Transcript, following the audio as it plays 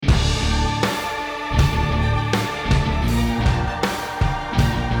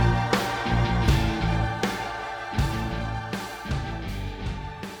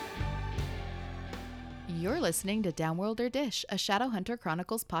listening to Downworld Dish, a Shadowhunter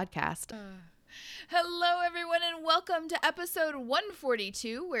Chronicles podcast. Hello, everyone, and welcome to episode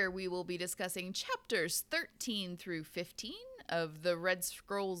 142, where we will be discussing chapters 13 through 15 of the Red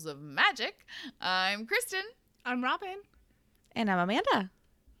Scrolls of Magic. I'm Kristen. I'm Robin. And I'm Amanda.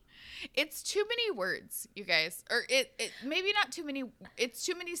 It's too many words, you guys. Or it maybe not too many. It's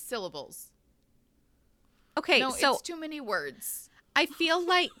too many syllables. Okay, No, so it's too many words. I feel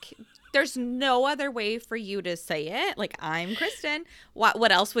like there's no other way for you to say it. Like, I'm Kristen.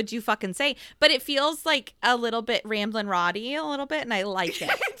 What else would you fucking say? But it feels like a little bit ramblin' Roddy a little bit, and I like it.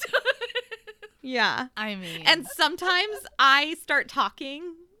 Yeah. I mean. And sometimes I start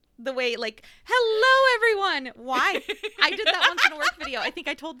talking the way, like, hello, everyone. Why? I did that once in a work video. I think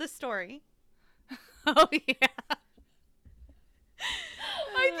I told this story. Oh, yeah.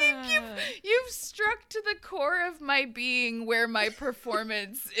 I think you've struck to the core of my being where my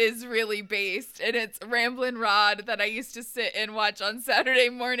performance is really based, and it's Ramblin' Rod that I used to sit and watch on Saturday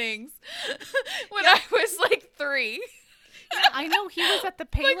mornings when I was like 3. I know he was at the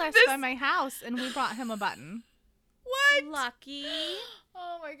Payless Like this- by my house, and we brought him a button. What? Lucky.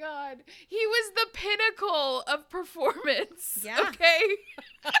 Oh my god. He was the pinnacle of performance. Yeah. Okay.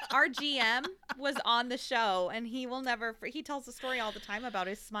 Our GM was on the show, and he will never, he tells the story all the time about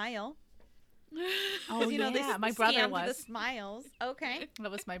his smile. Oh, You know, yeah. they My brother scammed was. the smiles. Okay.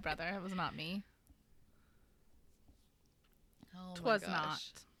 That was my brother. It was not me. Oh my Twas gosh.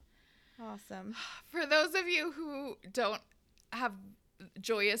 not. Awesome. For those of you who don't have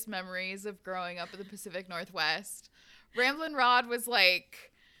joyous memories of growing up in the Pacific Northwest, Ramblin' Rod was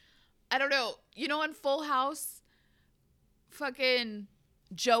like, I don't know, you know, on Full House, fucking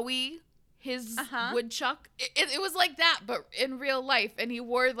Joey, his woodchuck, it was like that, but in real life, and he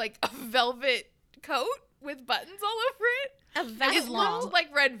wore like a velvet coat with buttons all over it. A It long. looked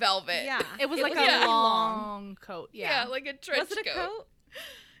like red velvet. Yeah. It was like really a long. long coat. Yeah, Yeah. like a trench Was it a coat?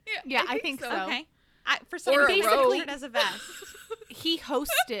 Yeah, I think so. Okay. For some Or a reason, I robe. pictured it as a vest. He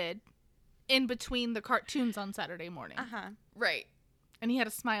hosted in between the cartoons on Saturday morning. Uh-huh. Right. And he had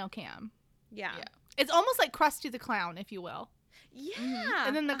a smile cam. Yeah. Yeah. It's almost like Krusty the Clown, if you will. Yeah.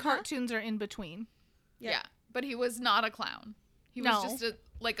 And then the Uh-huh. cartoons are in between. Yep. Yeah, but he was not a clown. He No. was just a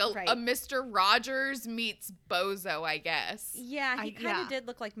Right. Mr. Rogers meets Bozo, I guess. Yeah, he kind yeah. of did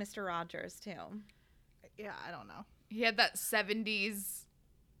look like Mr. Rogers, too. Yeah, I don't know. He had that 70s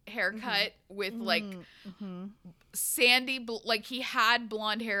haircut with like Mm-hmm. sandy, like he had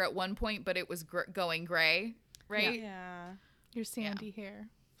blonde hair at one point, but it was going gray, right? Yeah. Your sandy hair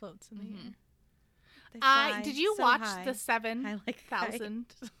floats in the air. They fly Did you so watch high. the I like high. 7,000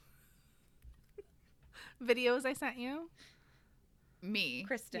 videos I sent you? Me.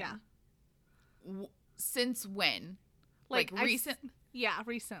 Kristen? Yeah. Since when? Like, Like I recent, Yeah,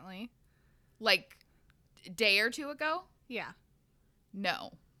 recently. like day or two ago? Yeah.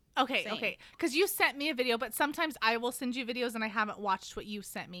 No. Okay, Same. okay. Because you sent me a video, but sometimes I will send you videos and I haven't watched what you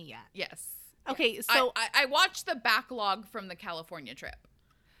sent me yet. Yes. Okay, so I watched the backlog from the California trip.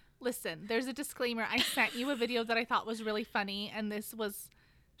 listen, there's a disclaimer. I sent you a video that I thought was really funny, and this was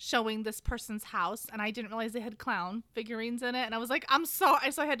showing this person's house, and I didn't realize they had clown figurines in it, and I was like, I'm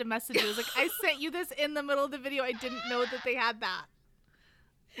sorry. So I had to message you. I was like, I sent you this in the middle of the video. I didn't know that they had that.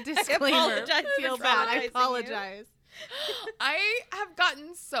 Disclaimer. apologize Feel for bad. I traumatizing you. apologize. I have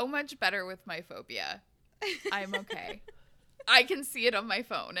gotten so much better with my phobia. I'm okay. I can see it on my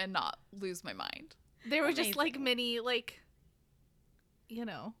phone and not lose my mind. They were just like Amazing. mini, like, you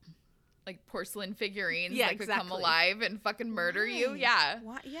know. Like porcelain figurines Yeah, that could come exactly. alive and fucking murder you. Right. Yeah.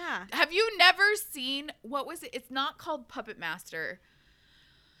 What? Yeah. Have you never seen, what was it? It's not called Puppet Master.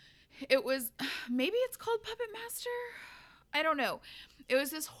 It was, maybe it's called Puppet Master? I don't know. It was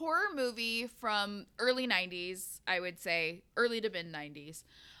this horror movie from early 90s, I would say, early to mid 90s,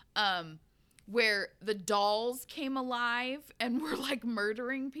 where the dolls came alive and were like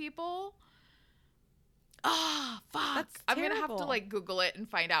murdering people. Ah, fuck. That's I'm going to have to terrible. like Google it and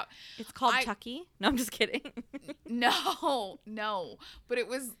find out. It's called I- Chucky. No, I'm just kidding. No. But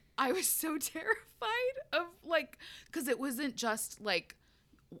I was so terrified of like, because it wasn't just like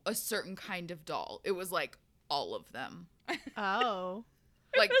a certain kind of doll. It was like all of them. Oh.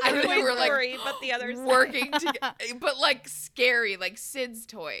 Like I they really were like worried, but the other side. working together, but like scary, like Sid's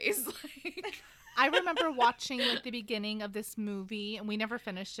toys. Like, I remember watching like the beginning of this movie, and we never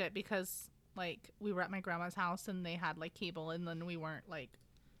finished it because like we were at my grandma's house and they had like cable, and then we weren't like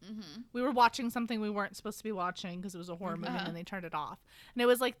we were watching something we weren't supposed to be watching because it was a horror movie, and they turned it off. And it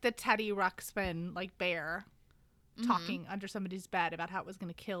was like the Teddy Ruxpin like bear talking under somebody's bed about how it was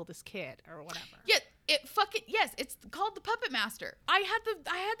going to kill this kid or whatever. yeah, it fucking yes, it's called the Puppet Master. I had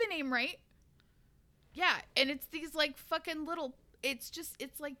the name right. Yeah, and it's these like fucking little. It's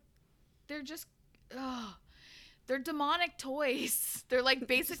like they're just. Ugh. They're demonic toys. They're like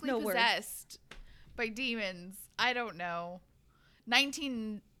basically no word. possessed by demons. I don't know.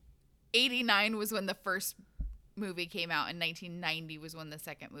 1989 was when the first movie came out, and 1990 was when the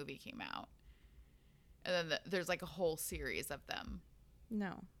second movie came out. And then there's like a whole series of them.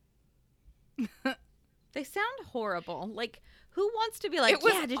 No. They sound horrible. Like, who wants to be like, It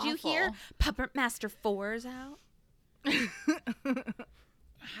was yeah, did you hear awful. Puppet Master 4's out?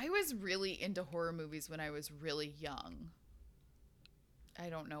 I was really into horror movies when I was really young. I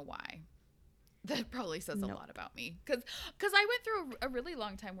don't know why. That probably says a Nope. lot about me. Because I went through a really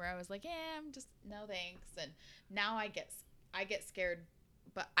long time where I was like, yeah, I'm just, no thanks. And now I get scared.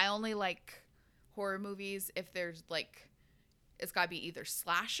 But I only like horror movies if there's like, it's got to be either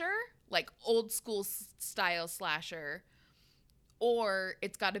slasher, like old school style slasher, or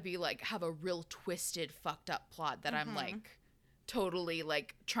it's got to be like have a real twisted, fucked up plot that I'm like totally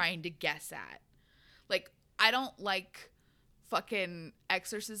like trying to guess at. Like, I don't like fucking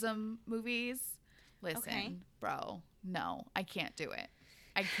exorcism movies. Listen, Okay. bro, no, I can't do it.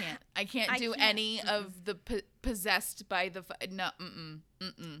 I can't do can't. any of the possessed by the no.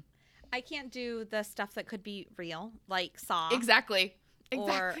 I can't do the stuff that could be real, like Saw Exactly.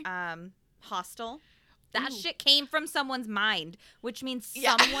 or Hostel. That shit came from someone's mind, which means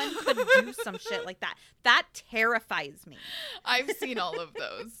Yeah. someone could do some shit like that. That terrifies me. I've seen all of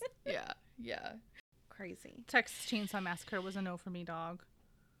those. Yeah. Crazy. Texas Chainsaw Massacre was a no for me, dog.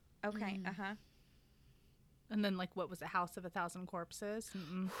 Okay. Uh-huh. And then, like, what was it? House of a Thousand Corpses?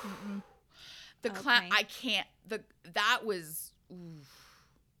 The clown. Okay. I can't. That was. Oof.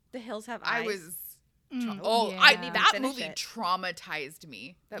 The Hills Have Eyes. I was. Yeah. That Finish movie it. traumatized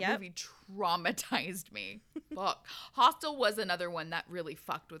me. That Yep. movie traumatized me. Fuck. Hostel was another one that really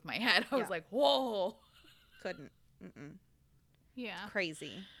fucked with my head. I was Yeah. like, whoa. Couldn't. Mm-mm. Yeah.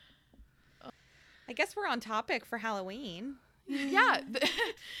 Crazy. I guess we're on topic for Halloween. Yeah.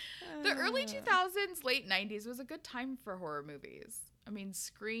 The early 2000s, late 90s was a good time for horror movies. I mean,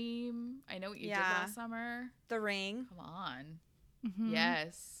 Scream. I Know What You Did Yeah. Last Summer. The Ring. Come on. Mhm.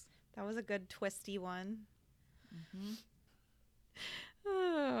 Yes. That was a good twisty one. Mm-hmm.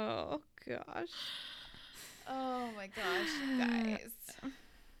 Oh, gosh. Oh my gosh,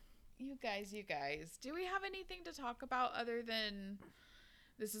 you guys. Do we have anything to talk about other than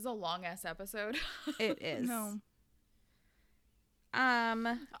this is a long ass episode? It is. No.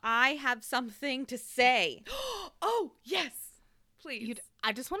 I have something to say. Oh, yes. Please.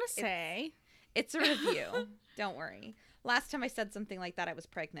 I just want to say, It's a review. Don't worry. Last time I said something like that, I was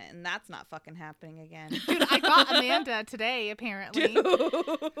pregnant, and that's not fucking happening again. dude, I got Amanda today, apparently.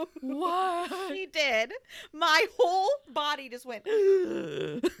 What? She did. My whole body just went.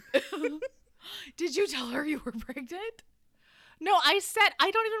 Did you tell her you were pregnant? No, I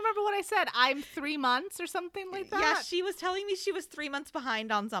don't even remember what I said. I'm 3 months or something like that. Yeah, she was telling me she was 3 months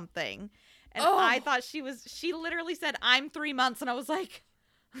behind on something. And Oh. I thought she literally said, I'm 3 months. And I was like,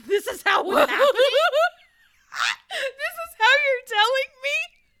 this is how it's happening? This is how you're telling me?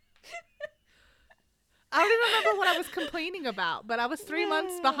 I don't even remember what I was complaining about, but I was 3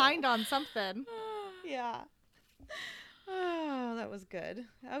 months behind on something. Yeah. Oh, that was good.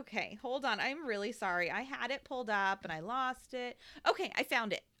 Okay, hold on. I'm really sorry. I had it pulled up and I lost it. Okay, I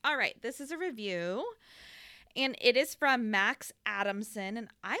found it. All right, this is a review. And it is from Max Adamson. And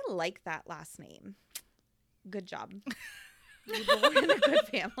I like that last name. Good job. You were born in a good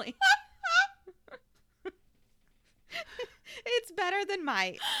family. It's better than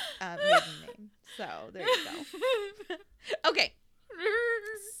my maiden name. So there you go. Okay.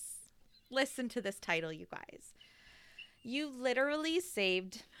 Listen to this title, you guys. You literally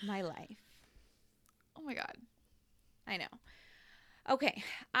saved my life. Oh my God. I know. Okay.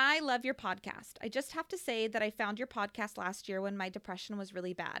 I love your podcast. I just have to say that I found your podcast last year when my depression was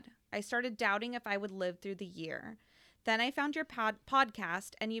really bad. I started doubting if I would live through the year. Then I found your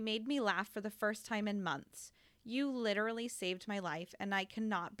podcast and you made me laugh for the first time in months. You literally saved my life and I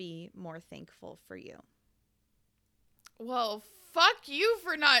cannot be more thankful for you. Well, fuck you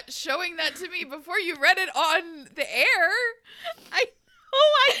for not showing that to me before you read it on the air. All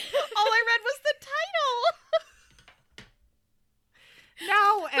I read was the title.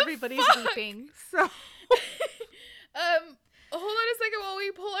 Now everybody's fuck? weeping. So Hold on a second while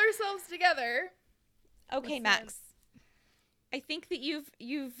we pull ourselves together. Okay, Listen. Max. I think that you've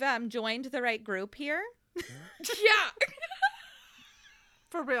joined the right group here. Yeah.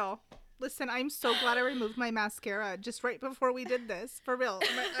 for real. Listen, I'm so glad I removed my mascara just right before we did this. For real.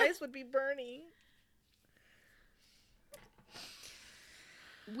 My eyes would be burning.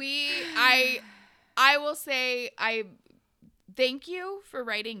 I will say I thank you for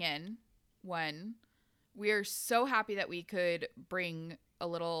writing in. One, we are so happy that we could bring a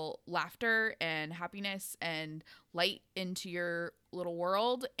little laughter and happiness and light into your little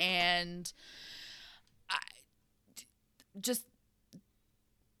world. And just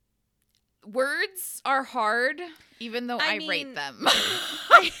words are hard, even though I rate them.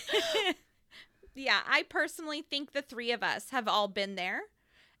 Yeah, I personally think the three of us have all been there.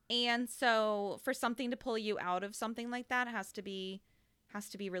 And so for something to pull you out of something like that has to be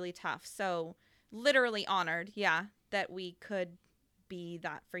really tough. So literally honored, yeah, that we could be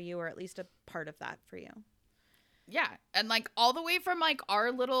that for you, or at least a part of that for you. Yeah, and like all the way from like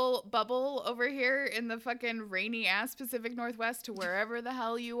our little bubble over here in the fucking rainy ass Pacific Northwest to wherever the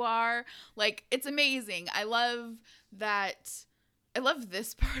hell you are. Like, it's amazing. I love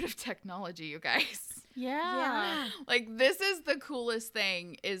this part of technology, you guys. Yeah. Like, this is the coolest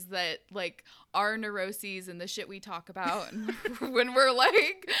thing, is that like our neuroses and the shit we talk about and when we're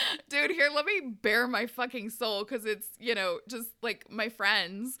like, dude, here, let me bare my fucking soul, because it's, you know, just like my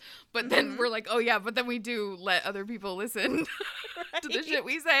friends, but then we're like, oh yeah, but then we do let other people listen to the shit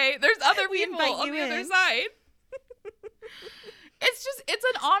we say. There's other people on the other side. It's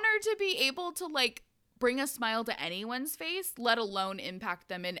an honor to be able to like bring a smile to anyone's face, let alone impact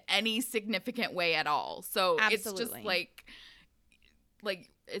them in any significant way at all. So Absolutely. It's just like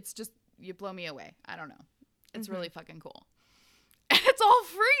it's just, you blow me away. I don't know. It's really fucking cool. And it's all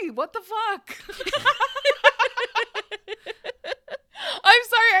free. What the fuck? I'm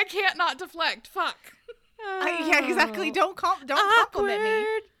sorry, I can't not deflect. Fuck. Yeah, exactly. Don't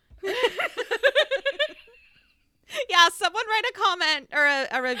compliment me. Yeah, someone write a comment or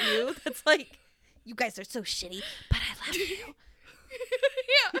a review that's like, you guys are so shitty, but I love you.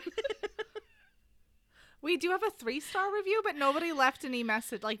 Yeah. We do have a 3-star review, but nobody left any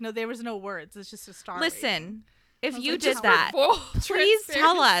message. Like, no, there was no words. It's just a star. Listen, if you Like, did just that, for full please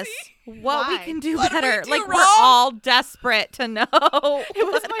tell us transparency. what we Why? can do What did we better. do Like, we're wrong? all desperate to know. It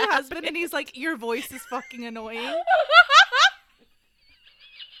was my husband, and he's like, your voice is fucking annoying.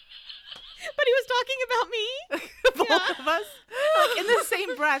 But he was talking about me. Both of us. Like, in the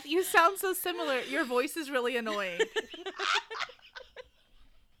same breath, you sound so similar. Your voice is really annoying.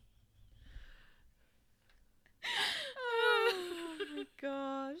 Oh my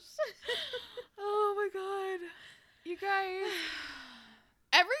gosh. Oh my god. You guys.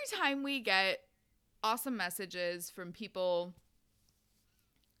 Every time we get awesome messages from people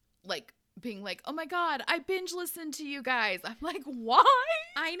like being like, oh my god, I binge listened to you guys. I'm like, why?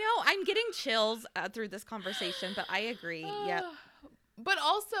 I know. I'm getting chills through this conversation, but I agree. Yep. But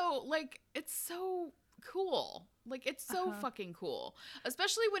also, like, it's so cool. Like, it's so fucking cool.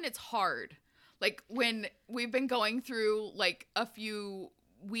 Especially when it's hard. Like, when we've been going through, like, a few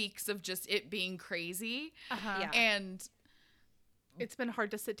weeks of just it being crazy. Uh-huh. Yeah. And It's been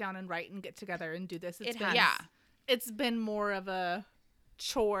hard to sit down and write and get together and do this. It has. yeah. It's been more of a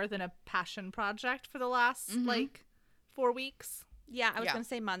chore than a passion project for the last, like, 4 weeks. Yeah, I was Yeah. going to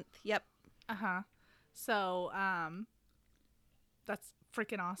say month. Yep. Uh-huh. So, that's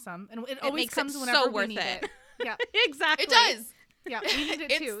freaking awesome. And it always makes it comes so whenever we worth need it. it. Yeah. Exactly. It does. Yeah, we need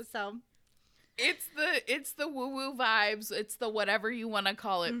it It's- too, so. It's the woo-woo vibes. It's the whatever you want to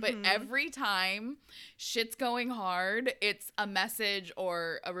call it. But every time shit's going hard, it's a message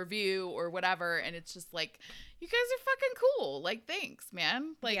or a review or whatever. And it's just like, you guys are fucking cool. Like, thanks,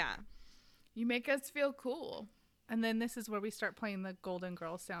 man. Like, yeah. you make us feel cool. And then this is where we start playing the Golden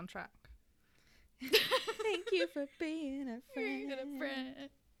Girls soundtrack. Thank you for being a friend.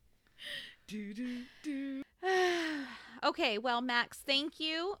 Okay, well, Max, thank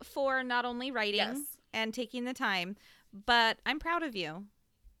you for not only writing Yes. and taking the time, but I'm proud of you.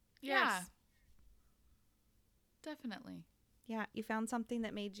 Yeah. Definitely. Yeah, you found something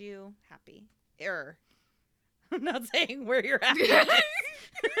that made you happy. I'm not saying where you're at. I'd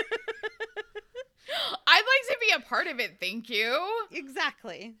like to be a part of it. Thank you.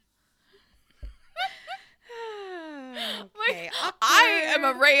 Exactly. Okay, Like, I am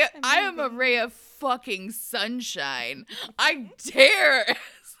a ray. awkward. I am a ray of fucking sunshine. I dare a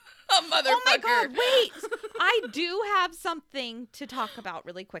motherfucker. Oh my god, wait. I do have something to talk about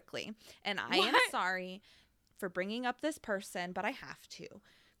really quickly. And I am What? sorry for bringing up this person, but I have to.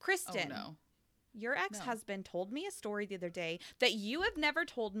 Kristen, Oh no. your ex-husband told me a story the other day that you have never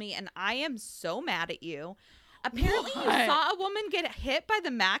told me, and I am so mad at you. Apparently you What? saw a woman get hit by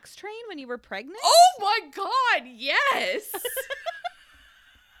the Max train when you were pregnant? Oh my god. Yes.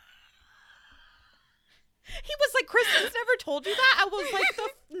 He was like, Kristen's never told you that? I was like,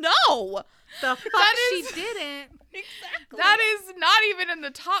 no. The fuck That she is- didn't. Exactly. That is not even in the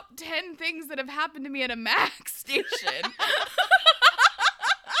top 10 things that have happened to me at a Max station.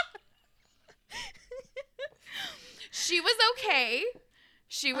 She was okay.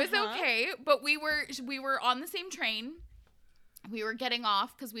 She was okay, but we were on the same train. We were getting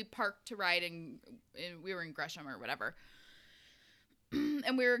off because we parked to ride and we were in Gresham or whatever.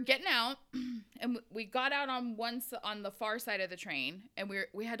 And we were getting out, and we got out on the far side of the train, and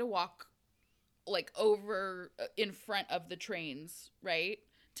we had to walk like over in front of the trains, right,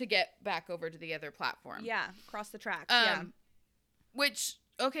 to get back over to the other platform. Yeah, across the tracks. Yeah. Which,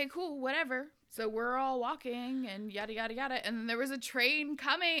 okay, cool, whatever. So we're all walking and yada yada yada, and then there was a train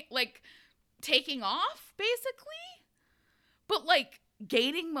coming, like taking off basically, but like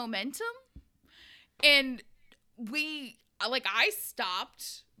gaining momentum, and I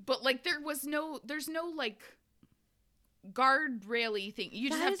stopped, but like there's no like guardrail-y thing. You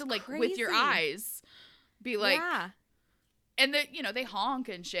just That have is to like with your crazy. eyes be like, yeah. and they honk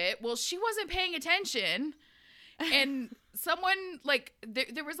and shit. Well, she wasn't paying attention, and someone like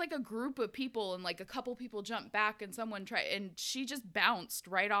there was like a group of people, and like a couple people jumped back, and someone tried, and she just bounced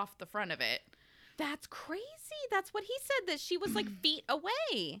right off the front of it. That's crazy. That's what he said, that she was like feet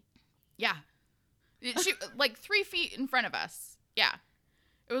away. Yeah, she like 3 feet in front of us. Yeah,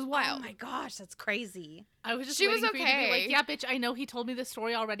 it was wild. Oh my gosh, that's crazy. I was just She was waiting for you to be okay. like, yeah, bitch, I know he told me this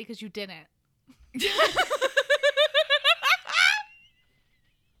story already because you didn't.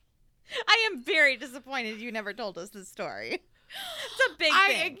 I am very disappointed you never told us this story. It's a big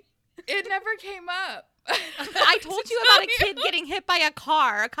thing. It never came up. I told you about a kid getting hit by a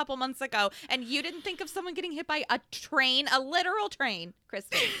car a couple months ago, and you didn't think of someone getting hit by a train, a literal train,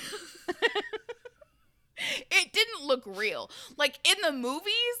 Kristen. It didn't look real. Like in the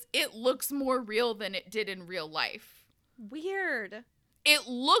movies, it looks more real than it did in real life. Weird. It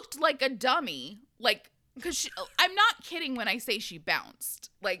looked like a dummy. Like, because I'm not kidding when I say she bounced.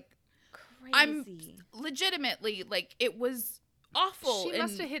 Like, Crazy. I'm legitimately, like, it was awful. She and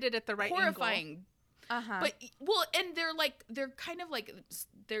must have hit it at the right horrifying. Uh-huh. But, well, and they're kind of like,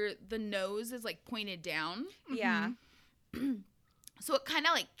 the nose is like pointed down. yeah. So it kind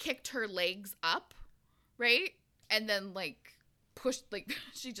of like kicked her legs up, right? And then like pushed, like,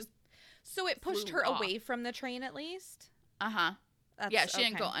 she just, So it pushed flew her off. away from the train at least? uh-huh. That's, Yeah, she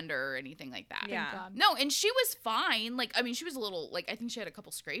didn't okay. go under or anything like that. Yeah. Thank God. No, and she was fine. Like, I mean, she was a little, like, I think she had a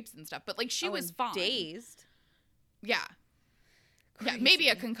couple scrapes and stuff, but, like, she was and fine. dazed. Yeah. Yeah, maybe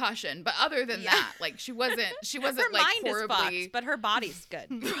a Crazy. concussion, but other than Yeah. that, like, she wasn't Her like, mind is horribly. fucked, but her body's good.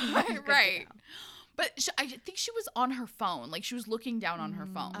 Good to Right. know. But I think she was on her phone. Like, she was looking down on her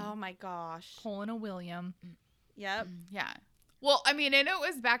phone. Oh my gosh. Pulling a William. Yep. Yeah. Well, I mean, I know it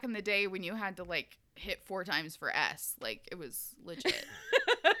was back in the day when you had to, like, hit 4 times for S. Like, it was legit.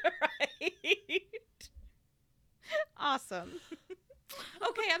 Right. Awesome.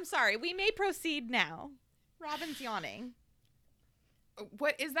 Okay, I'm sorry. We may proceed now. Robin's yawning.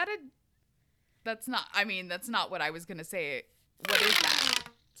 What is that? That's not what I was going to say. What is that?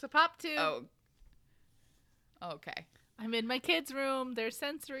 So pop two. Oh. Okay. I'm in my kids' room. They're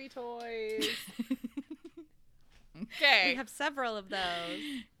sensory toys. Okay. We have several of those.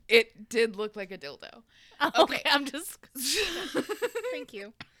 It did look like a dildo. Okay, I'm just. Thank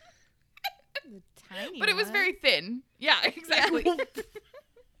you. The tiny But it was one. very thin. Yeah, exactly.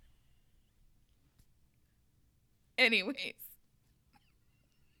 Anyways.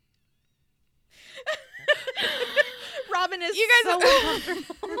 Robin is You guys so are-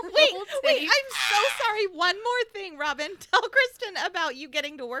 uncomfortable. wait, I'm so sorry. One more thing, Robin. Tell Kristen about you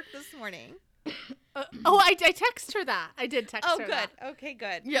getting to work this morning. I text her that. I did text Oh, her good. that. Okay,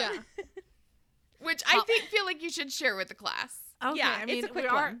 good. Yeah. Which I feel like you should share with the class. Okay, Yeah, I mean, it's a quick we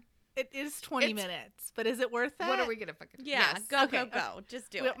are. one. It is 20 It's- minutes, but is it worth it? What are we going to fucking Yeah, Yes. go, Okay, go.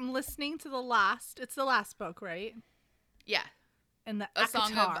 Just do it. I'm listening to the last. It's the last book, right? Yeah. And the A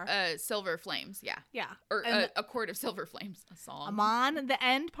song Akatar. of Silver Flames. Yeah. Yeah. Or And a Court of Silver Flames. A song. I'm on the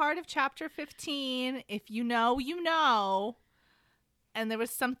end part of chapter 15. If you know, you know. And there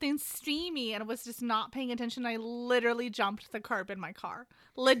was something steamy, and I was just not paying attention. I literally jumped the curb in my car.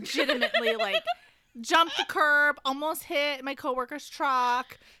 Legitimately, like, jumped the curb, almost hit my coworker's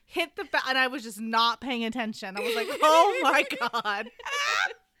truck, hit the and I was just not paying attention. I was like, oh my God.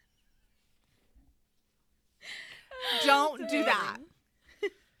 Don't do that.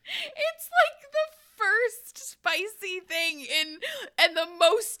 It's like the first spicy thing and the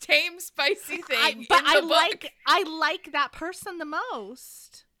most tame spicy thing But in the book. I like that person the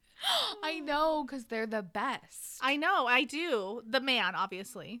most. I know, because they're the best. I know, I do. The man,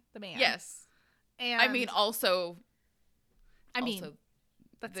 obviously. The man. Yes. And I mean, also I mean, also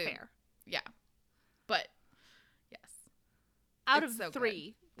that's the- fair. Yeah. But yes. Out It's of so good.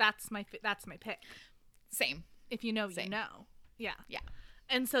 3, that's my pick. Same. If you know, you Same. know. Yeah. Yeah.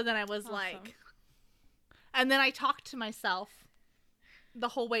 And so then I was Awesome. like, and then I talked to myself the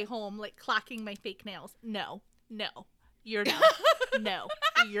whole way home, like clacking my fake nails. No, you're dumb. No,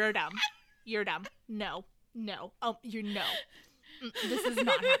 you're dumb. You're dumb. No. Oh, you're no. This is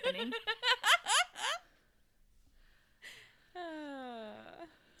not happening.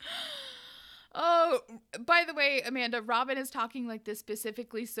 Oh, by the way, Amanda, Robin is talking like this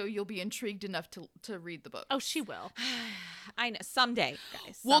specifically so you'll be intrigued enough to read the book. Oh, she will. I know. Someday,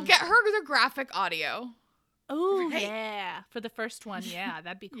 guys. We'll get someday. her the graphic audio. Oh, Right. yeah. For the first one, yeah,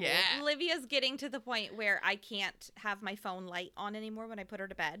 that'd be cool. Yeah. Olivia's getting to the point where I can't have my phone light on anymore when I put her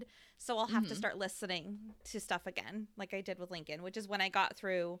to bed. So I'll have to start listening to stuff again, like I did with Lincoln, which is when I got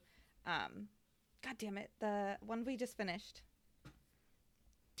through, God damn it, the one we just finished.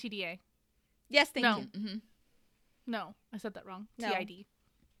 TDA. Yes, thank No. you. Mm-hmm. No, I said that wrong. No. TID.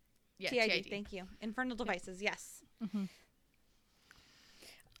 Yeah, TID, thank you. Infernal Devices, yes.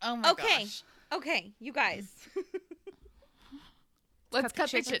 Oh my Okay. gosh. Okay, you guys. Let's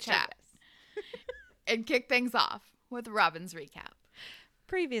cut the chit-chat. chit chat and kick things off with Robin's recap.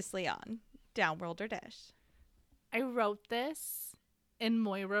 Previously on Downworld or Dish. I wrote this in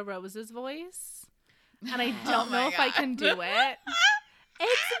Moira Rose's voice, and I Oh don't know my if I God. can do it.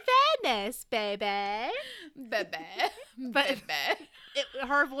 It's Venice, baby. Bebe. But- Bebe.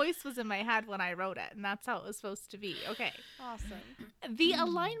 Her voice was in my head when I wrote it, and that's how it was supposed to be. Okay. Awesome. The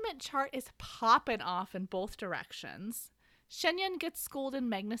alignment chart is popping off in both directions. Shenyan gets schooled in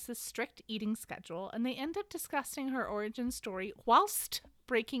Magnus's strict eating schedule, and they end up discussing her origin story whilst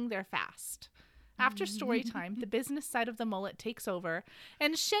breaking their fast. After story time, the business side of the mullet takes over,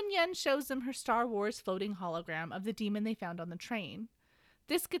 and Shenyan shows them her Star Wars floating hologram of the demon they found on the train.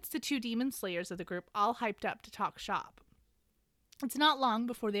 This gets the 2 demon slayers of the group all hyped up to talk shop. It's not long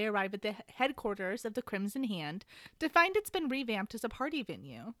before they arrive at the headquarters of the Crimson Hand to find it's been revamped as a party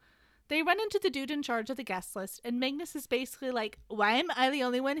venue. They run into the dude in charge of the guest list, and Magnus is basically like, "Why am I the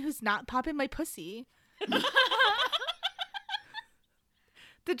only one who's not popping my pussy?"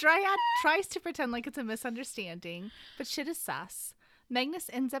 The Dryad tries to pretend like it's a misunderstanding, but shit is sus. Magnus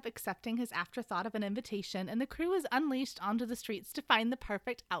ends up accepting his afterthought of an invitation, and the crew is unleashed onto the streets to find the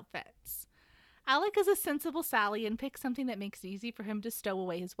perfect outfits. Alec is a sensible Sally and picks something that makes it easy for him to stow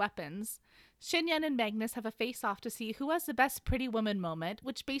away his weapons. Shenyan and Magnus have a face-off to see who has the best pretty woman moment,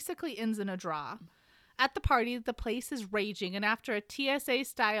 which basically ends in a draw. At the party, the place is raging, and after a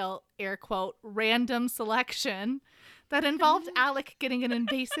TSA-style, air quote, random selection that involved Alec getting an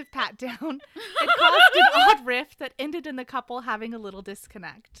invasive pat-down, it caused an odd rift that ended in the couple having a little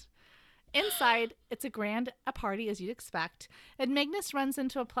disconnect. Inside, it's a party as you'd expect, and Magnus runs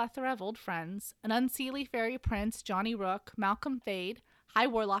into a plethora of old friends, an unseelie fairy prince, Johnny Rook, Malcolm Fade, High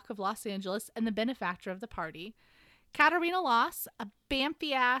Warlock of Los Angeles, and the benefactor of the party. Katarina Loss, a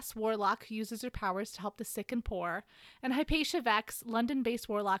Bamfy-ass warlock who uses her powers to help the sick and poor, and Hypatia Vex, London-based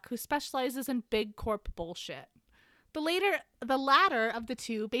warlock who specializes in big corp bullshit. The latter of the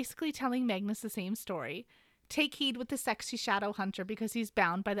two basically telling Magnus the same story. Take heed with the sexy shadow hunter because he's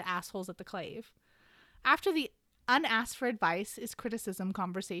bound by the assholes at the clave. After the unasked for advice is criticism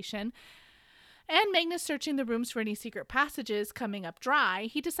conversation, and Magnus searching the rooms for any secret passages coming up dry,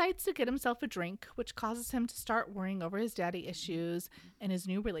 he decides to get himself a drink, which causes him to start worrying over his daddy issues and his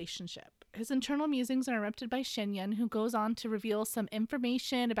new relationship. His internal musings are interrupted by Shenyan, who goes on to reveal some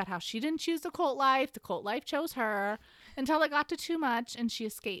information about how she didn't choose the cult life chose her, until it got to too much and she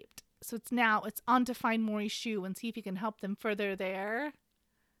escaped. So it's on to find Maury's shoe and see if he can help them further their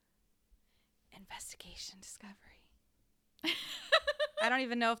Investigation discovery. I don't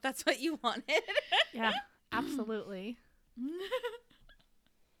even know if that's what you wanted. Yeah, absolutely.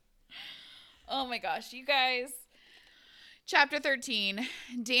 Oh my gosh, you guys. Chapter 13,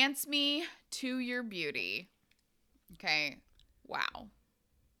 Dance Me to Your Beauty. Okay, wow.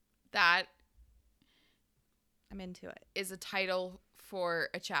 That I'm into it. is a title for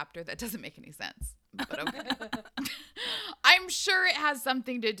a chapter that doesn't make any sense. But okay. I'm sure it has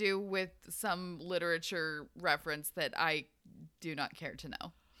something to do with some literature reference that I do not care to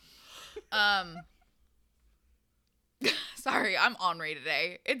know. Sorry, I'm ornery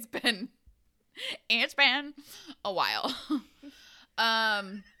today. It's been a while.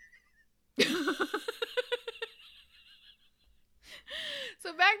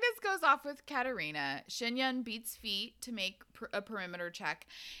 So Magnus goes off with Katarina. Shenyan beats feet to make a perimeter check,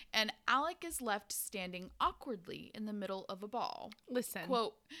 and Alec is left standing awkwardly in the middle of a ball. Listen,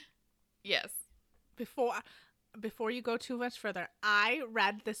 Quote, yes. before before you go too much further, I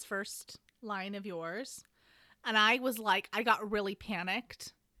read this first line of yours and I was like, I got really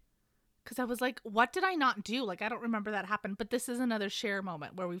panicked because I was like, what did I not do? Like, I don't remember that happened, but this is another share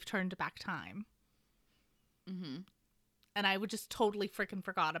moment where we've turned back time. Mm-hmm. And I would just totally freaking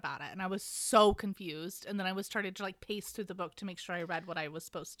forgot about it. And I was so confused. And then I was starting to like pace through the book to make sure I read what I was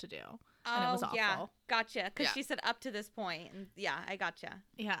supposed to do. And it was awful. Yeah, gotcha. Because Yeah. she said up to this point, and yeah, I gotcha.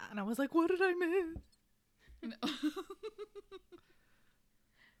 Yeah. And I was like, what did I miss?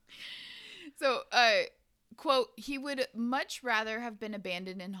 So, quote, he would much rather have been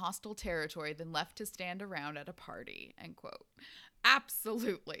abandoned in hostile territory than left to stand around at a party, end quote.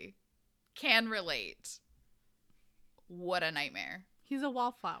 Absolutely. Can relate. What a nightmare. He's a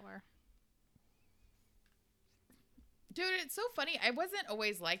wallflower. Dude, it's so funny. I wasn't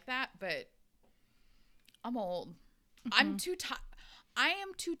always like that, but I'm old. Mm-hmm. I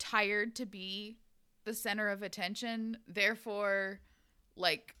am too tired to be the center of attention. Therefore,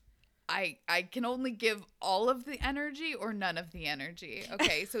 like, I can only give all of the energy or none of the energy.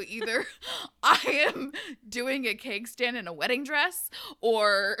 Okay, so either I am doing a cake stand in a wedding dress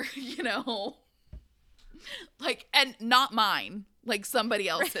or, you know, like, and not mine, like somebody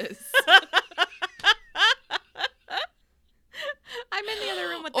else's. I'm in the other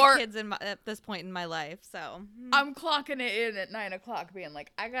room with Or- the kids at this point in my life, so I'm clocking it in at 9 o'clock being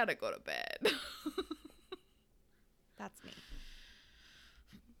like, I gotta go to bed. that's me.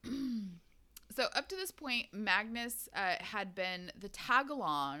 So up to this point, Magnus had been the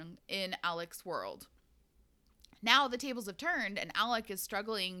tag-along in Alec's world. Now the tables have turned, and Alec is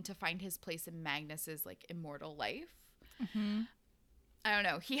struggling to find his place in Magnus's like immortal life. Mm-hmm. I don't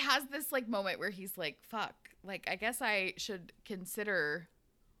know. He has this like moment where he's like, "Fuck! Like, I guess I should consider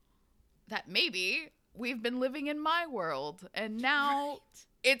that maybe we've been living in my world, and now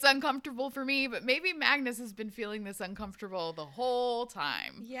it's uncomfortable for me. But maybe Magnus has been feeling this uncomfortable the whole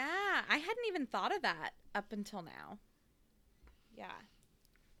time." Yeah, I hadn't even thought of that up until now. Yeah.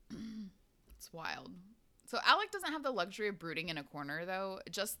 It's wild. So Alec doesn't have the luxury of brooding in a corner, though.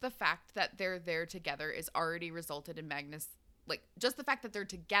 Just the fact that they're there together is already resulted in Magnus, like, just the fact that they're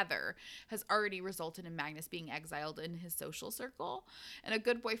together has already resulted in Magnus being exiled in his social circle. And a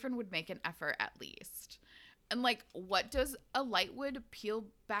good boyfriend would make an effort at least. And, like, what does a Lightwood peel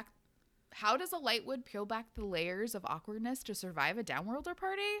back? How does a Lightwood peel back the layers of awkwardness to survive a Downworlder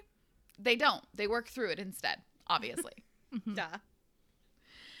party? They don't. They work through it instead, obviously. Duh.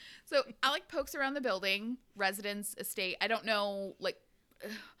 So Alec pokes around the building, residence, estate. I don't know, like,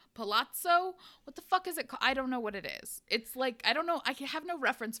 palazzo? What the fuck is it called? I don't know what it is. It's like, I don't know. I have no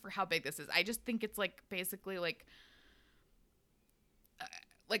reference for how big this is. I just think it's like basically like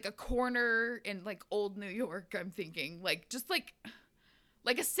a corner in like old New York. I'm thinking like just like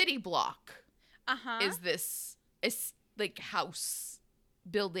a city block is this like house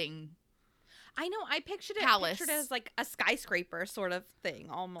building. I know. I pictured it Palace. as like a skyscraper sort of thing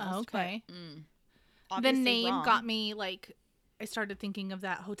almost. Oh, okay. Mm. but The obviously name wrong. got me like, I started thinking of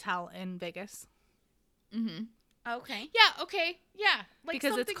that hotel in Vegas. Mm-hmm. Okay. Yeah. Okay. Yeah. Like Because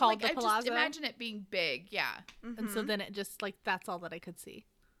it's something called like, the I Palazzo? just imagine it being big. Yeah. And so Mhm. then it just like, that's all that I could see.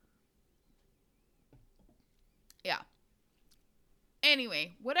 Yeah.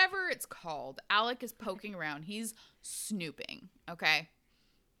 Anyway, whatever it's called, Alec is poking around. He's snooping, okay?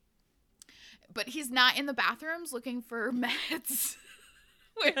 But he's not in the bathrooms looking for meds.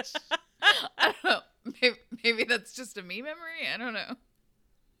 Which, I don't know. Maybe that's just a me memory. I don't know.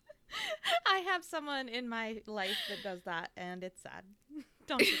 I have someone in my life that does that, and it's sad.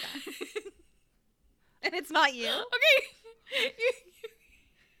 Don't do that. And it's not you. Okay.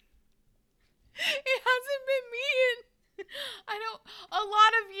 It hasn't been me in, I know, a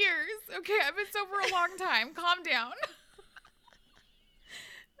lot of years. Okay, I've been sober a long time. Calm down.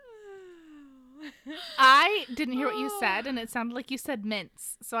 I didn't hear what you said, and it sounded like you said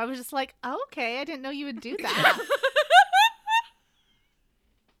mints. So I was just like, oh, okay, I didn't know you would do that.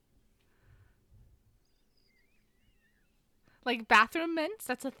 Like bathroom mints,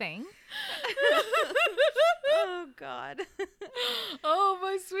 that's a thing. Oh God. Oh,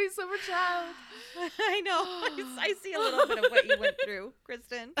 my sweet summer child. I know. I see a little bit of what you went through,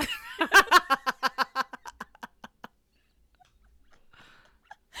 Kristen.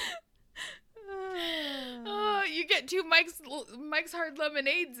 Oh, you get two Mike's Hard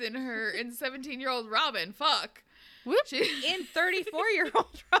Lemonades in her in 17-year-old Robin. Fuck. Whoop. She- In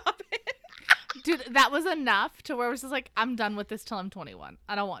 34-year-old Robin. Dude, that was enough to where I was just like, I'm done with this till I'm 21.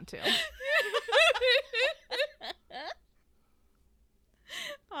 I don't want to.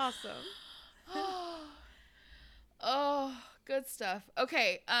 Awesome. Oh, good stuff.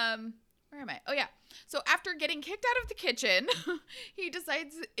 Okay, Where am I? Oh, yeah. So after getting kicked out of the kitchen, he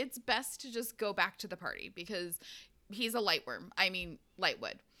decides it's best to just go back to the party because he's a lightworm. I mean,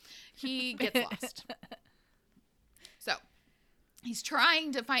 lightwood. He gets lost. So he's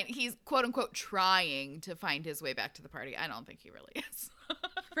he's quote unquote trying to find his way back to the party. I don't think he really is.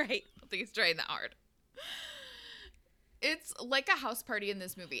 Right. I don't think he's trying that hard. It's like a house party in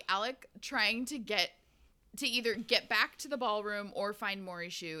this movie. Alec trying to either get back to the ballroom or find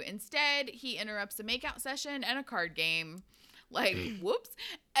Morishu. Instead, he interrupts a makeout session and a card game. Like, whoops.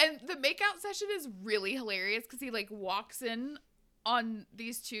 And the makeout session is really hilarious because he, like, walks in on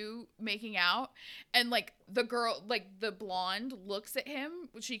these two making out. And, like, the girl, like, the blonde looks at him.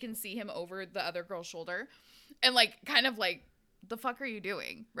 She can see him over the other girl's shoulder. And, like, kind of like, the fuck are you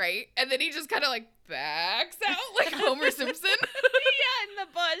doing? Right? And then he just kind of, like, backs out like Homer Simpson. Yeah, in the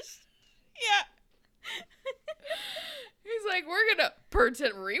bush. Yeah. He's like, we're gonna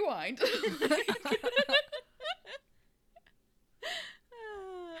pretend rewind.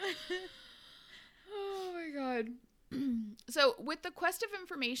 Oh my god. So with the quest of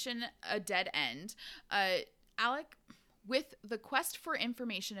information a dead end, Alec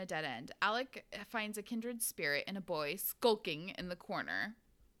finds a kindred spirit in a boy skulking in the corner.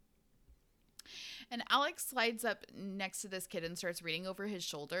 And Alex slides up next to this kid and starts reading over his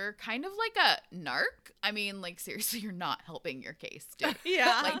shoulder, kind of like a narc. I mean, like, seriously, you're not helping your case, dude.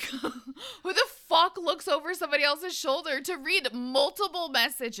 Yeah. Like, who the fuck looks over somebody else's shoulder to read multiple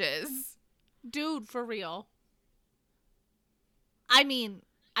messages? Dude, for real. I mean,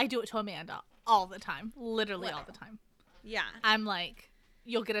 I do it to Amanda all the time. Literally all the time. Yeah. I'm like,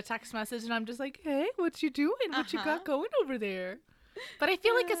 you'll get a text message and I'm just like, hey, what you doing? What you got going over there? But I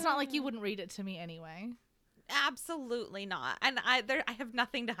feel like it's not like you wouldn't read it to me anyway. Absolutely not. And I have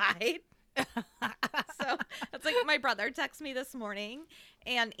nothing to hide. So it's like my brother texted me this morning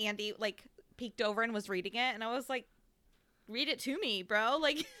and Andy like peeked over and was reading it. And I was like, read it to me, bro.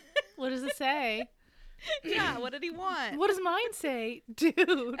 Like, what does it say? Yeah, what did he want? What does mine say? Dude.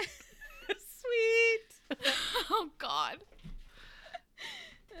 Sweet. Oh, God.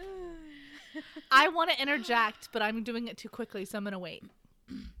 I want to interject, but I'm doing it too quickly, so I'm going to wait.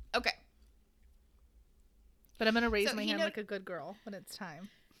 Okay. But I'm going to raise my hand like a good girl when it's time.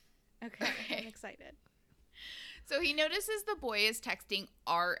 Okay. I'm excited. So he notices the boy is texting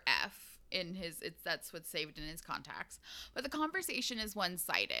RF in that's what's saved in his contacts. But the conversation is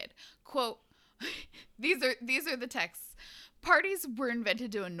one-sided. Quote, these are the texts. Parties were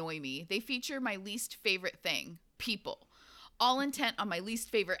invented to annoy me. They feature my least favorite thing, people. All intent on my least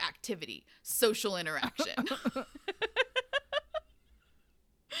favorite activity, social interaction.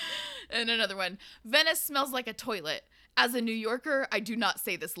 And another one, Venice smells like a toilet. As a New Yorker, I do not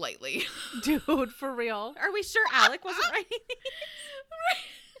say this lightly. Dude, for real. Are we sure Alec wasn't writing these?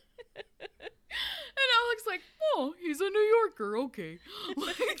 And Alec's like, oh, he's a New Yorker. Okay.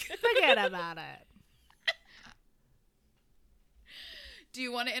 Forget about it. Do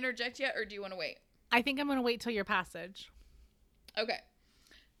you want to interject yet or do you want to wait? I think I'm going to wait till your passage. Okay.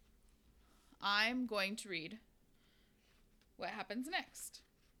 I'm going to read what happens next.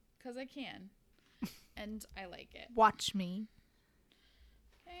 Because I can. And I like it. Watch me.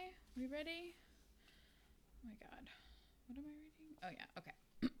 Okay. We ready? Oh my god. What am I reading? Oh yeah. Okay.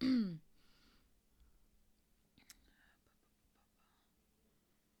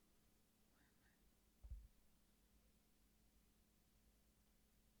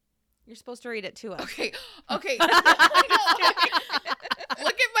 You're supposed to read it to us. Okay. Okay. Look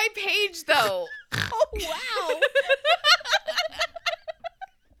at my page though. Oh, wow.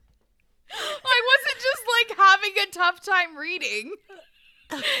 I wasn't just like having a tough time reading.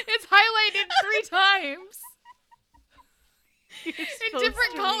 It's highlighted 3 times. In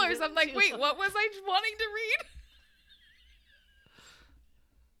different colors. I'm like, wait, what was I wanting to read?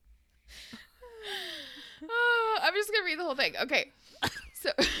 I'm just going to read the whole thing. Okay.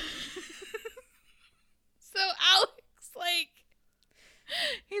 So Alex, like,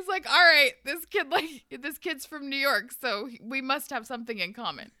 he's like, all right, this kid's from New York, so we must have something in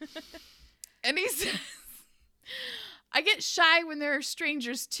common. And he says, I get shy when there are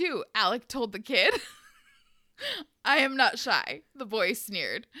strangers too, Alec told the kid. I am not shy, the boy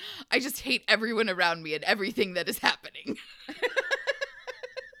sneered. I just hate everyone around me and everything that is happening.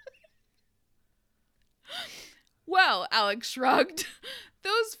 Well, Alex shrugged.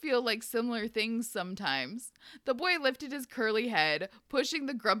 Those feel like similar things sometimes. The boy lifted his curly head, pushing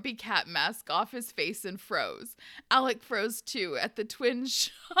the grumpy cat mask off his face and froze. Alec froze too at the twin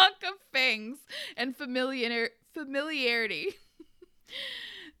shock of fangs and familiarity.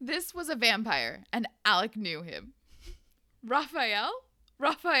 This was a vampire, and Alec knew him. Raphael?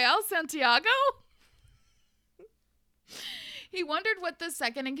 Rafael Santiago? He wondered what the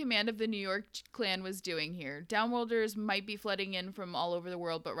second in command of the New York clan was doing here. Downworlders might be flooding in from all over the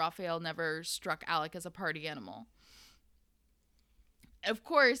world, but Raphael never struck Alec as a party animal. Of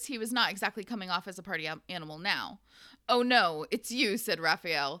course, he was not exactly coming off as a party animal now. Oh no, it's you, said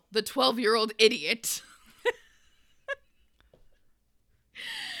Raphael, the 12-year-old idiot.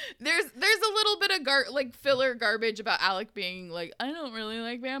 There's a little bit of filler garbage about Alec being like, I don't really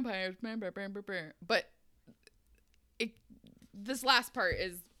like vampires, but this last part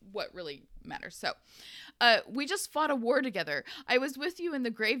is what really matters. So, we just fought a war together. I was with you in the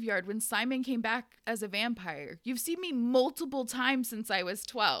graveyard when Simon came back as a vampire. You've seen me multiple times since I was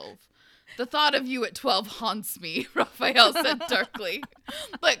 12. The thought of you at 12 haunts me, Raphael said darkly.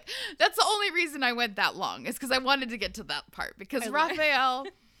 Look, that's the only reason I went that long, is because I wanted to get to that part. Because Raphael,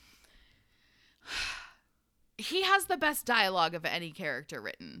 he has the best dialogue of any character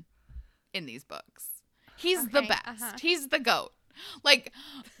written in these books. He's the best. Uh-huh. He's the GOAT. Like,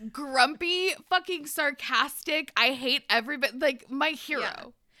 grumpy, fucking sarcastic. I hate everybody. Like, my hero. Yeah.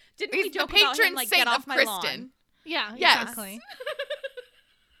 Didn't we joke about him, like, get off my lawn? Yeah, yes. Exactly.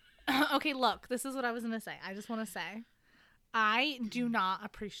 Okay, look, this is what I was going to say. I just want to say, I do not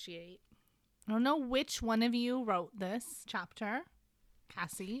appreciate, I don't know which one of you wrote this chapter,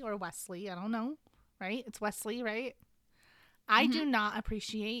 Cassie or Wesley, I don't know, right? It's Wesley, right? I do not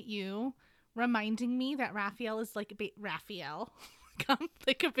appreciate you reminding me that Raphael is like Raphael,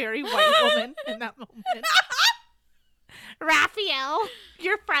 like a very white woman in that moment. Raphael,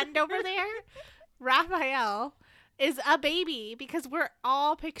 your friend over there, Raphael is a baby, because we're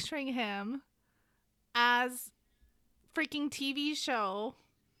all picturing him as freaking TV show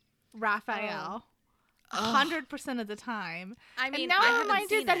Raphael 100% of the time. I mean, and now I'm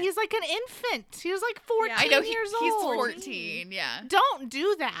reminded that he's like an infant. He was like 14 years old. He's 14, yeah. Don't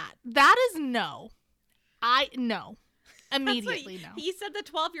do that. That is no. No. Immediately no. He said the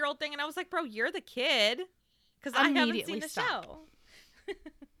 12-year-old thing, and I was like, bro, you're the kid. Because I haven't seen the show.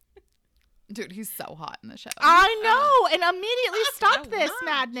 Dude, he's so hot in the show. I know. And immediately stop this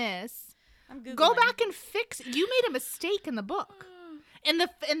madness. I'm Googling. Go back and fix. You made a mistake in the book. In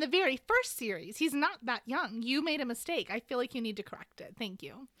the very first series, he's not that young. You made a mistake. I feel like you need to correct it. Thank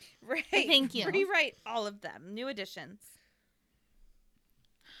you. Right. Thank you. Rewrite all of them. New additions.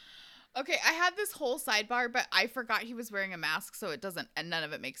 Okay, I had this whole sidebar, but I forgot he was wearing a mask, so it doesn't, and none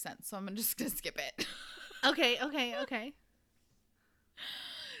of it makes sense. So I'm just gonna skip it. Okay.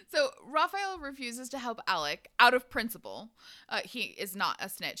 So Raphael refuses to help Alec out of principle. He is not a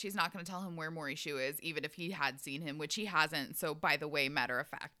snitch. He's not going to tell him where Maury Shoe is, even if he had seen him, which he hasn't. So, by the way, matter of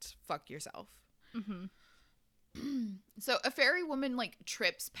fact, fuck yourself. Mm-hmm. So a fairy woman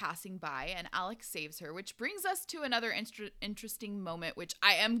trips passing by, and Alec saves her, which brings us to another interesting moment, which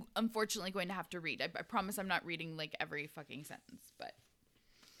I am unfortunately going to have to read. I promise I'm not reading every fucking sentence, but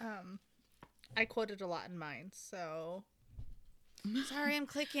I quoted a lot in mine, so. Sorry, I'm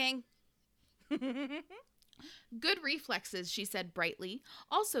clicking. Good reflexes, she said brightly.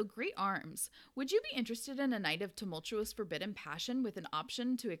 Also, great arms. Would you be interested in a night of tumultuous forbidden passion with an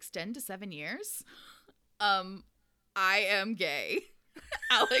option to extend to 7 years? I am gay,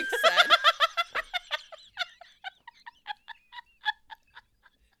 Alex said.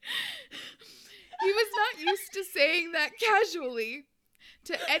 He was not used to saying that casually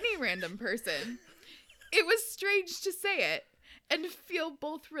to any random person. It was strange to say it and feel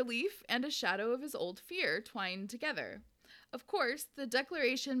both relief and a shadow of his old fear twined together. Of course, the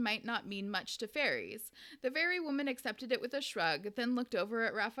declaration might not mean much to fairies. The fairy woman accepted it with a shrug, then looked over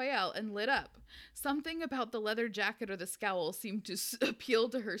at Raphael and lit up. Something about the leather jacket or the scowl seemed to appeal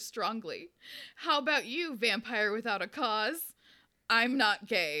to her strongly. How about you, vampire without a cause? I'm not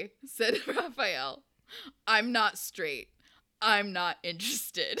gay, said Raphael. I'm not straight. I'm not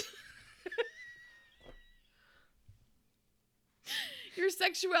interested. Your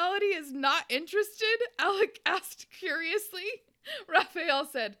sexuality is not interested? Alec asked curiously. Raphael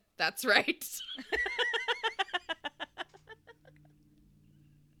said, that's right.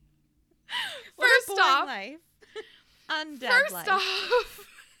 First off,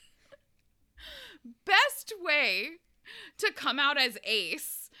 best way to come out as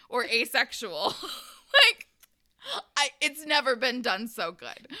ace or asexual. It's never been done so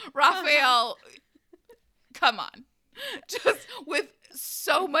good. Raphael, come on. Just with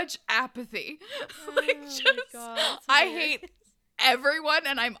so much apathy. I hate everyone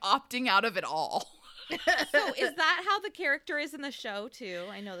and I'm opting out of it all. So is that how the character is in the show too?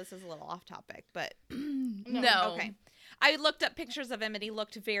 I know this is a little off topic, but no. Okay. I looked up pictures of him and he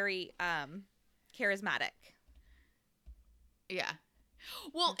looked very charismatic. Yeah.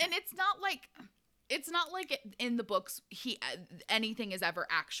 Well, and it's not like in the books anything is ever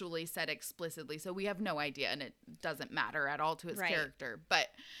actually said explicitly, so we have no idea, and it doesn't matter at all to his character. But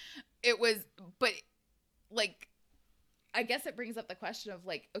like, I guess it brings up the question of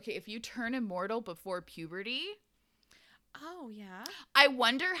like, okay, if you turn immortal before puberty, Oh, yeah. I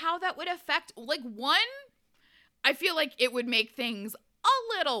wonder how that would affect, like, one, I feel like it would make things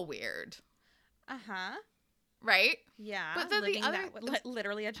a little weird. Uh-huh. Right? Yeah. But then living the other,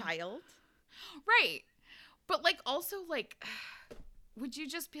 literally a child. right. But like, also, like, would you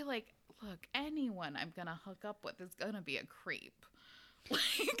just be like, look, anyone I'm gonna hook up with is gonna be a creep?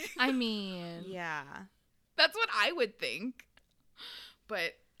 Like, I mean, Yeah. that's what I would think.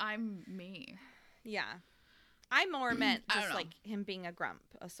 But I'm me. Yeah. I more meant I don't just know. like him being a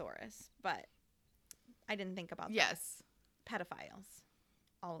grumpasaurus, but I didn't think about Yes. pedophiles.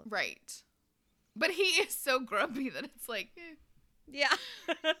 All of Right. But he is so grumpy that it's like, Yeah.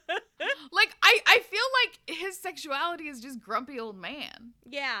 like, I feel like his sexuality is just grumpy old man.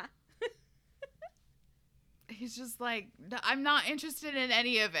 Yeah. He's just like, I'm not interested in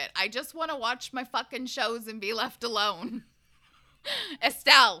any of it. I just want to watch my fucking shows and be left alone.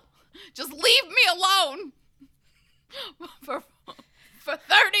 Estelle, just leave me alone for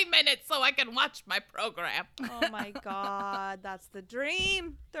 30 minutes so I can watch my program. Oh my God. That's the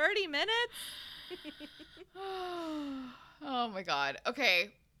dream. 30 minutes? Oh my God.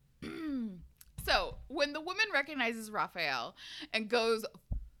 Okay. So when the woman recognizes Raphael and goes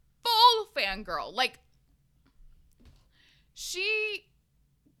full fangirl, like, she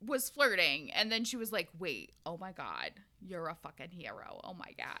was flirting and then she was like, wait, oh my God, you're a fucking hero. Oh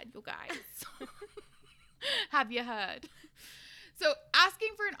my God, you guys. Have you heard? So asking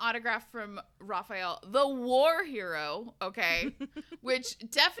for an autograph from Raphael, the war hero, okay, which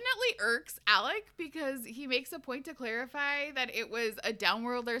definitely irks Alec because he makes a point to clarify that it was a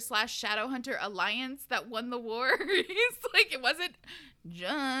Downworlder / Shadowhunter alliance that won the war. He's like, it wasn't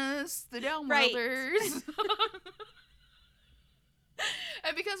just the Downworlders.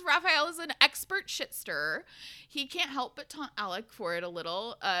 And because Raphael is an expert shit stirrer, he can't help but taunt Alec for it a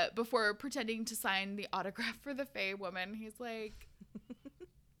little before pretending to sign the autograph for the Fae woman. He's like,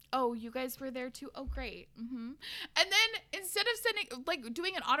 oh, you guys were there too? Oh, great. Mm-hmm. And then instead of sending, like,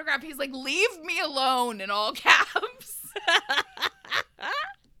 doing an autograph, he's like, leave me alone in all caps.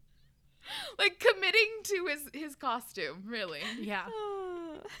 Like, committing to his costume, really. yeah.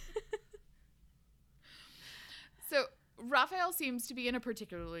 So Raphael seems to be in a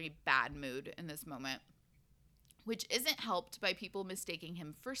particularly bad mood in this moment, which isn't helped by people mistaking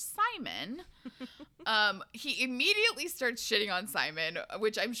him for Simon. He immediately starts shitting on Simon,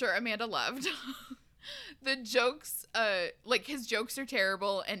 which I'm sure Amanda loved. The jokes, like, his jokes are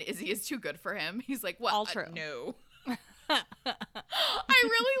terrible and Izzy is too good for him. He's like, what? All true. No. I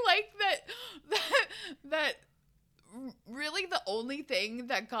really like that really the only thing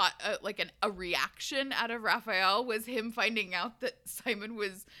that got a reaction out of Raphael was him finding out that Simon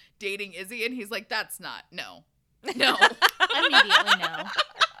was dating Izzy, and he's like, that's not, no. Immediately no.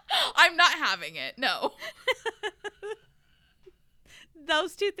 I'm not having it. No.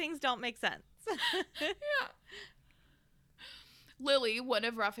 Those two things don't make sense. Yeah. Lily, one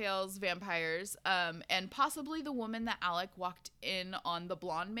of Raphael's vampires, and possibly the woman that Alec walked in on the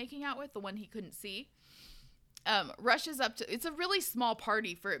blonde making out with, the one he couldn't see, rushes up to, it's a really small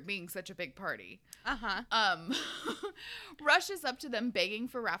party for it being such a big party. Uh-huh. Rushes up to them begging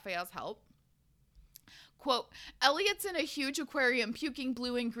for Raphael's help. Quote, Elliot's in a huge aquarium puking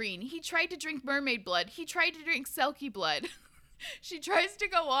blue and green. He tried to drink mermaid blood. He tried to drink Selkie blood. She tries to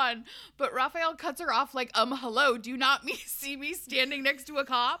go on, but Raphael cuts her off like, hello, do you not see me standing next to a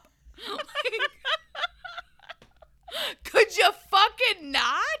cop? Like, could you fucking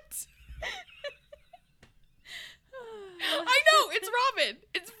not? I know, it's Robin.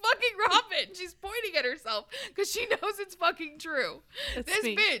 It's fucking Robin. She's pointing at herself because she knows it's fucking true. That's This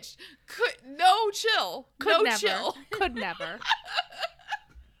me. bitch could, no chill. Could no never. chill. Could never.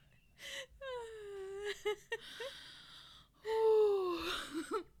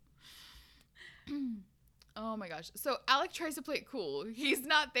 Oh my gosh. So Alec tries to play it cool. He's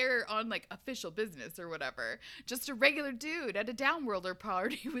not there on like official business or whatever. Just a regular dude at a Downworlder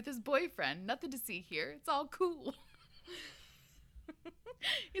party with his boyfriend. Nothing to see here. It's all cool.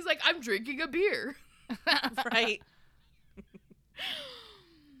 He's like, I'm drinking a beer. Right.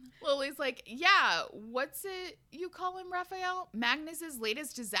 Lily's like, yeah, what's it you call him, Raphael? Magnus's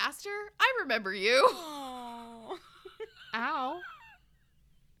latest disaster? I remember you. Oh. Ow.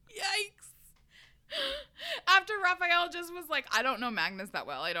 Yikes. After Raphael just was like, I don't know Magnus that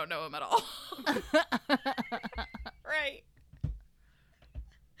well. I don't know him at all. Right.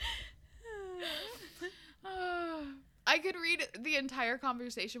 could read the entire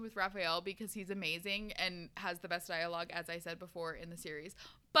conversation with Raphael because he's amazing and has the best dialogue, as I said before, in the series.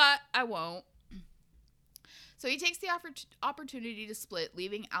 But I won't. So he takes the opportunity to split,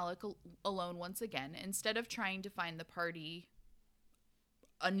 leaving Alec alone once again. Instead of trying to find the party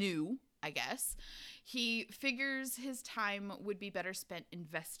anew, I guess, he figures his time would be better spent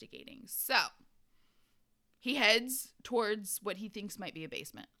investigating. So he heads towards what he thinks might be a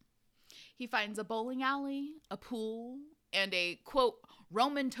basement. He finds a bowling alley, a pool, and a, quote,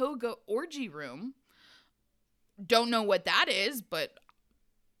 Roman toga orgy room. Don't know what that is, but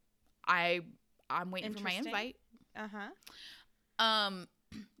I'm waiting for my invite.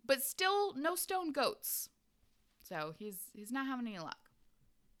 But still no stone goats. So he's not having any luck.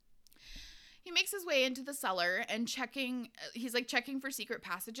 He makes his way into the cellar and he's like checking for secret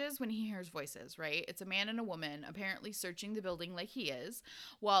passages when he hears voices, right? It's a man and a woman apparently searching the building like he is,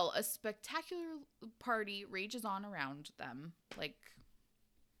 while a spectacular party rages on around them. Like,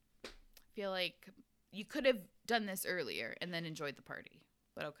 I feel like you could have done this earlier and then enjoyed the party,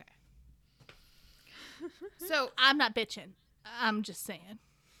 but okay. So I'm not bitching. I'm just saying.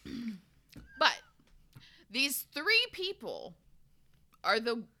 But these three people are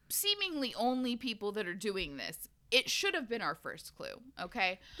the seemingly only people that are doing this. It should have been our first clue,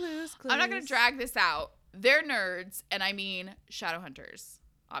 okay? Clues. I'm not going to drag this out. They're nerds, and I mean Shadowhunters,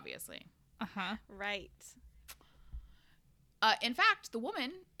 obviously. Right. In fact, the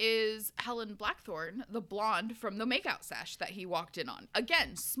woman is Helen Blackthorne, the blonde from the makeout sesh that he walked in on.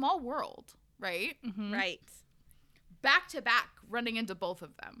 Again, small world, right? Mm-hmm. Right. Back to back, running into both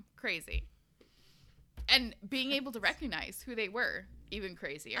of them. Crazy. And being able to recognize who they were, even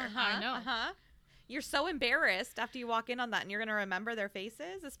crazier. I know. You're so embarrassed after you walk in on that and you're going to remember their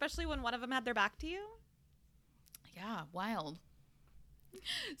faces, especially when one of them had their back to you. Yeah, wild.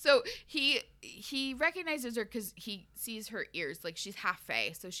 So he recognizes her because he sees her ears. Like, she's half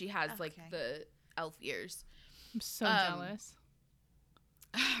fae, so she has like the elf ears. I'm so jealous.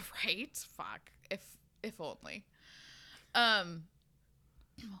 Right? Fuck. If only.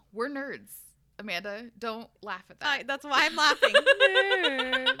 We're nerds. Amanda, don't laugh at that. That's why I'm laughing.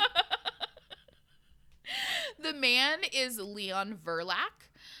 The man is Leon Verlack.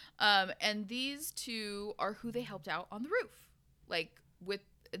 And these two are who they helped out on the roof. Like,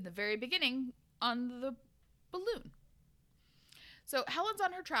 in the very beginning on the balloon. So Helen's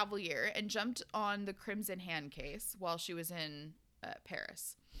on her travel year and jumped on the Crimson Hand case while she was in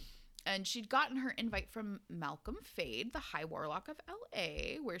Paris. And she'd gotten her invite from Malcolm Fade, the High Warlock of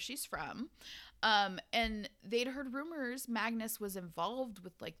L.A., where she's from. And they'd heard rumors Magnus was involved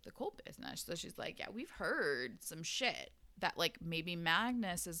with, like, the coal business. So she's like, yeah, we've heard some shit that, like, maybe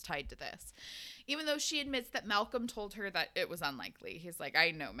Magnus is tied to this. Even though she admits that Malcolm told her that it was unlikely. He's like, I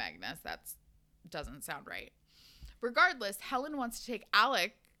know Magnus. That doesn't sound right. Regardless, Helen wants to take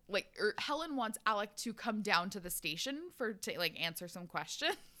Alec, Helen wants Alec to come down to the station to answer some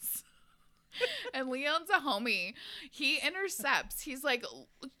questions. And Leon's a homie. He intercepts. He's like,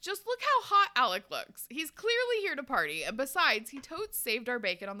 just look how hot Alec looks. He's clearly here to party. And besides, he totes saved our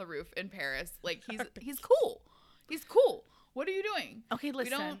bacon on the roof in Paris. Like, he's cool. He's cool. What are you doing? Okay,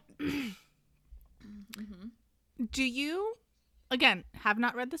 listen. Mm-hmm. Do you, again, have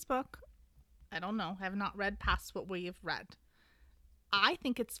not read this book? I don't know. Have not read past what we've read. I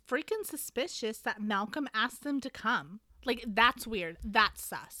think it's freaking suspicious that Malcolm asked them to come. Like, that's weird. That's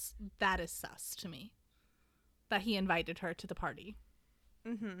sus. That is sus to me. That he invited her to the party.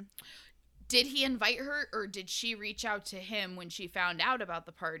 Mm-hmm. Did he invite her, or did she reach out to him when she found out about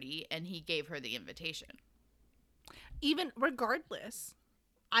the party and he gave her the invitation? Even regardless,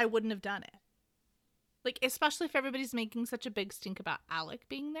 I wouldn't have done it. Like, especially if everybody's making such a big stink about Alec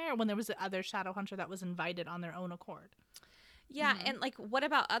being there when there was the other Shadowhunter that was invited on their own accord. Yeah, and, like, what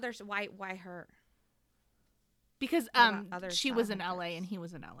about others? Why her? Because she was in LA and he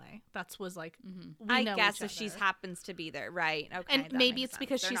was in LA. Was like, I guess if she happens to be there, right? Okay, and maybe it's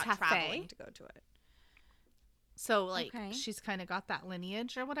because she's half fae to go to it. So like she's kind of got that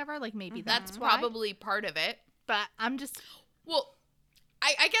lineage or whatever. Like maybe that's probably part of it. But I'm just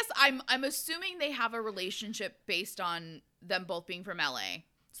I guess I'm assuming they have a relationship based on them both being from LA.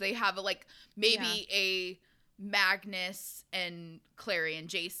 So they have a Magnus and Clary and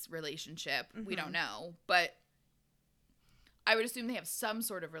Jace relationship. Mm-hmm. We don't know, but I would assume they have some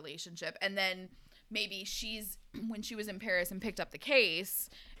sort of relationship. And then maybe when she was in Paris and picked up the case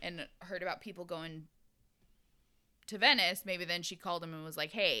and heard about people going to Venice, maybe then she called him and was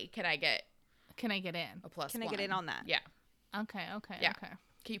like, hey, can I get in? A plus Can one? I get in on that? Yeah. Okay. Yeah. Okay.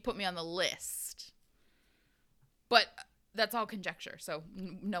 Can you put me on the list? But that's all conjecture, so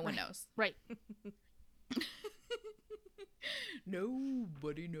no one knows. Right.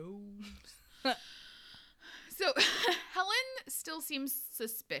 Nobody knows. So Helen still seems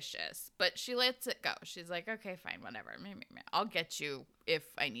suspicious, but she lets it go. She's like, okay, fine, whatever. I'll get you if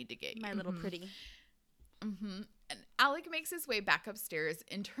I need to get you. My little pretty. Mm-hmm. And Alec makes his way back upstairs,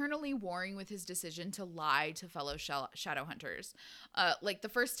 internally warring with his decision to lie to fellow shadow hunters. Like the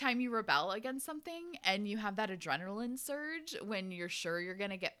first time you rebel against something and you have that adrenaline surge when you're sure you're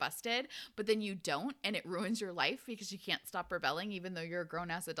going to get busted, but then you don't and it ruins your life because you can't stop rebelling even though you're a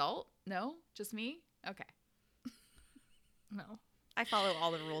grown-ass adult. No? Just me? Okay. No. I follow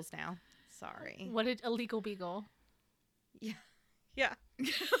all the rules now. Sorry. What did Illegal Beagle? Yeah. Yeah.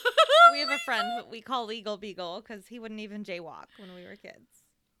 We have a friend that we call Legal Beagle because he wouldn't even jaywalk when we were kids.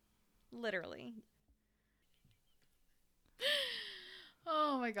 Literally.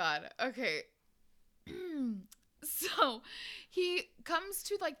 Oh my God. Okay. So he comes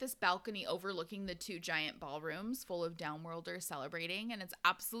to like this balcony overlooking the 2 giant ballrooms full of downworlders celebrating, and it's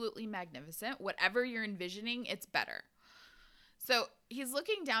absolutely magnificent. Whatever you're envisioning, it's better. So he's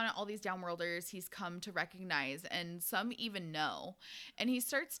looking down at all these downworlders he's come to recognize, and some even know. And he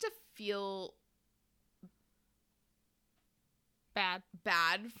starts to feel Bad.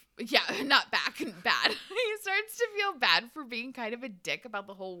 Yeah, not bad. He starts to feel bad for being kind of a dick about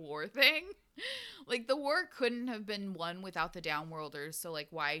the whole war thing. Like, the war couldn't have been won without the downworlders, so, like,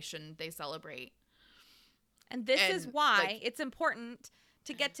 why shouldn't they celebrate? And this is why it's important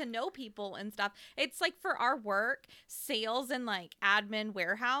to get to know people and stuff. It's like for our work, sales and like admin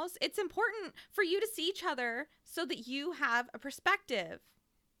warehouse, it's important for you to see each other so that you have a perspective.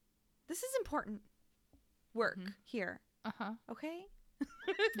 This is important work here. Uh-huh. Okay?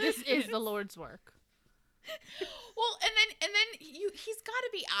 This is the Lord's work. Well, and then he's got to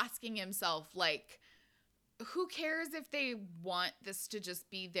be asking himself, like, who cares if they want this to just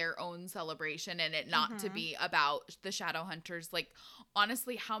be their own celebration and it not to be about the shadow hunters? Like,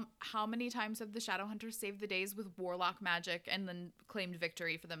 honestly, how many times have the shadow hunters saved the days with warlock magic and then claimed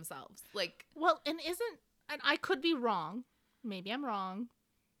victory for themselves? Like, Well, and I could be wrong. Maybe I'm wrong.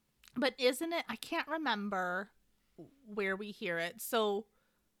 But isn't it, I can't remember where we hear it. So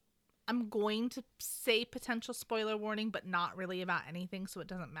I'm going to say potential spoiler warning, but not really about anything, so it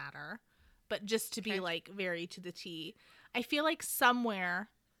doesn't matter. But just to be like very to the T, I feel like somewhere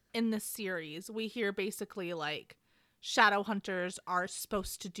in this series we hear basically like shadow hunters are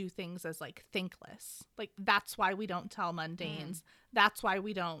supposed to do things as like thankless. Like that's why we don't tell mundanes. That's why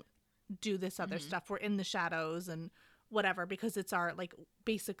we don't do this other stuff. We're in the shadows and whatever, because it's our like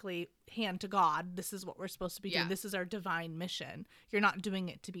basically hand to God. This is what we're supposed to be doing. This is our divine mission. You're not doing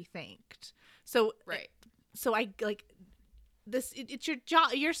it to be thanked. So So I like this. It's your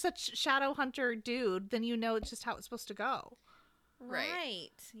job. You're such shadow hunter dude. Then you know it's just how it's supposed to go. Right.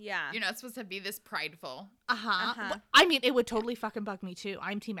 Yeah. You're not supposed to be this prideful. Well, I mean, it would totally fucking bug me too.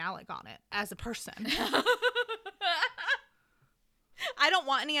 I'm Team Alec on it as a person. I don't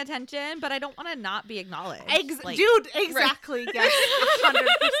want any attention, but I don't want to not be acknowledged. Dude, exactly. Right. Yes.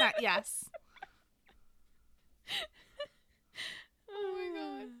 100% yes. Oh my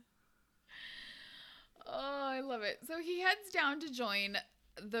God. Oh, I love it. So he heads down to join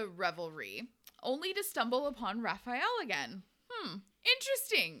the revelry, only to stumble upon Raphael again.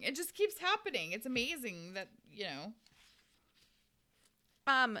 Interesting. It just keeps happening. It's amazing that, you know.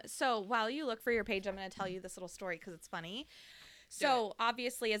 So while you look for your page, I'm going to tell you this little story because it's funny. So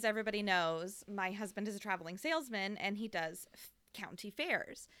obviously, as everybody knows, my husband is a traveling salesman and he does county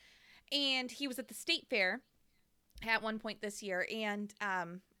fairs. And he was at the state fair at one point this year, and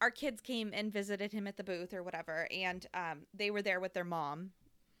our kids came and visited him at the booth or whatever, and they were there with their mom.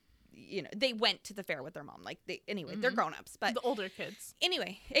 You know, they went to the fair with their mom. Like, they're grown-ups. But the older kids.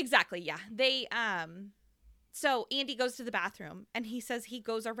 Anyway, exactly, yeah. They, so Andy goes to the bathroom, and he says he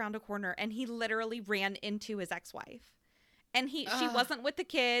goes around a corner, and he literally ran into his ex-wife. And she wasn't with the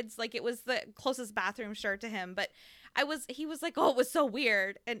kids. Like, it was the closest bathroom sure to him. But he was like, oh, it was so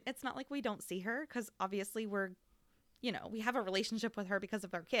weird. And it's not like we don't see her, because obviously we have a relationship with her because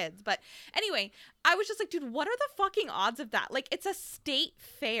of our kids. But anyway, I was just like, dude, what are the fucking odds of that? Like, it's a state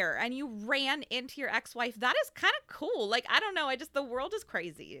fair and you ran into your ex-wife. That is kind of cool. Like, I don't know. The world is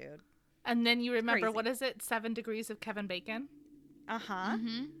crazy, dude. And then you remember, what is it? 7 Degrees of Kevin Bacon? Uh-huh.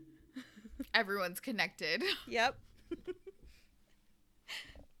 Everyone's connected. Yep.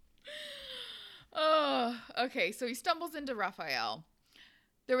 Oh, okay. So he stumbles into Raphael.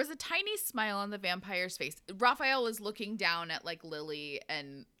 There was a tiny smile on the vampire's face. Raphael is looking down at like Lily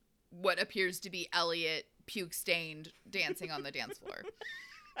and what appears to be Elliot, puke stained, dancing on the dance floor.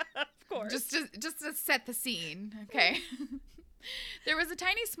 Of course. Just to set the scene, okay? There was a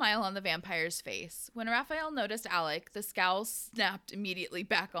tiny smile on the vampire's face. When Raphael noticed Alec, the scowl snapped immediately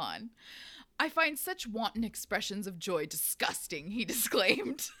back on. I find such wanton expressions of joy disgusting, he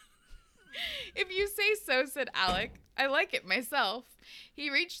disclaimed. If you say so, said Alec. I like it myself. He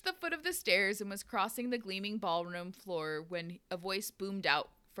reached the foot of the stairs and was crossing the gleaming ballroom floor when a voice boomed out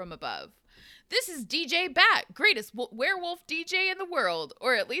from above. This is DJ Bat, greatest werewolf DJ in the world,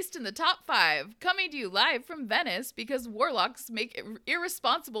 or at least in the top 5, coming to you live from Venice because warlocks make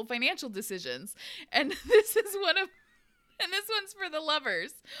irresponsible financial decisions. And this one's for the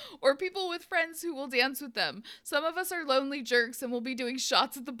lovers, or people with friends who will dance with them. Some of us are lonely jerks and will be doing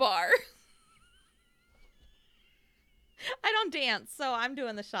shots at the bar. I don't dance, so I'm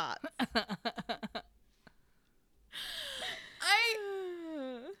doing the shots.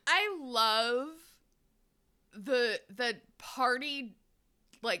 I love the party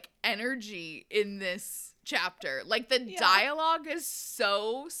like energy in this chapter. Like the dialogue is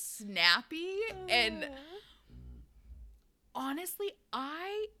so snappy and honestly,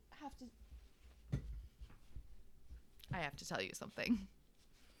 I have to tell you something.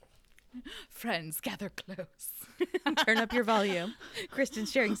 Friends, gather close. Turn up your volume. Kristen's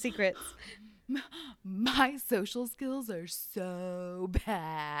sharing secrets. My social skills are so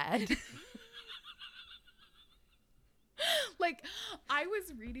bad. Like, I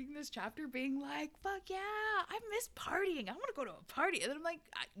was reading this chapter being like, fuck yeah, I miss partying. I want to go to a party. And then I'm like,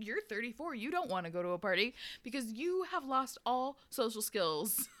 you're 34. You don't want to go to a party because you have lost all social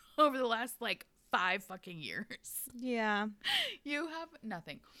skills over the last, like, 5 fucking years. Yeah. You have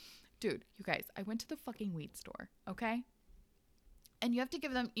nothing. Dude, you guys, I went to the fucking weed store, okay? And you have to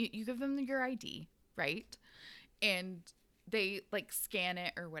give them, you give them your ID, right? And they, like, scan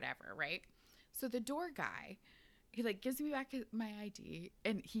it or whatever, right? So the door guy, he, like, gives me back my ID,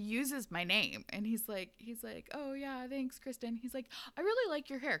 and he uses my name. And he's like, oh, yeah, thanks, Kristen. He's like, I really like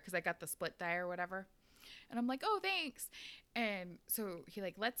your hair because I got the split dye or whatever. And I'm like, oh, thanks. And so he,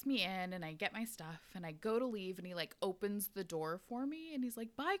 like, lets me in, and I get my stuff, and I go to leave, and he, like, opens the door for me, and he's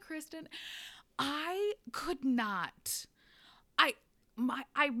like, bye, Kristen. I could not. I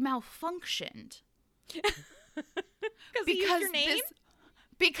malfunctioned. Because he used your name?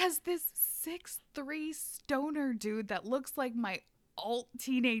 Because this 6'3" stoner dude that looks like my alt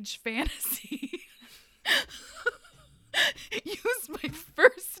teenage fantasy used my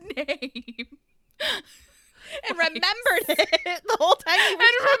first name. And remembered it the whole time you were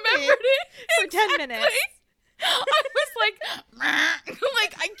talking. Remembered it for 10 minutes. I was like,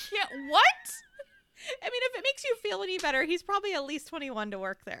 I can't, what? I mean, if it makes you feel any better, he's probably at least 21 to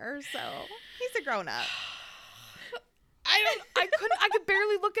work there, so he's a grown-up. I could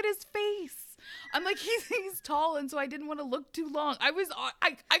barely look at his face. I'm like, he's tall, and so I didn't want to look too long. I was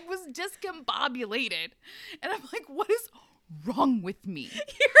discombobulated, and I'm like, what is wrong with me?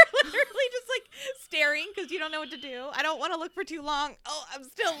 You're literally just like staring because you don't know what to do. I don't want to look for too long. Oh, I'm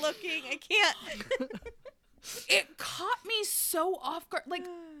still looking. I can't. It caught me so off guard. Like,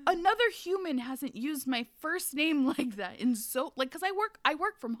 another human hasn't used my first name like that in so, like, because I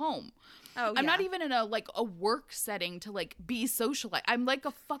work from home. Oh, I'm not even in a work setting to, like, be socialized. I'm like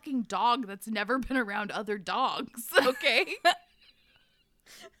a fucking dog that's never been around other dogs, okay?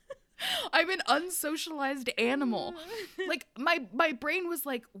 I'm an unsocialized animal. Like, my brain was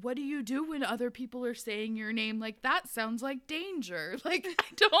like, what do you do when other people are saying your name? Like, that sounds like danger. Like, I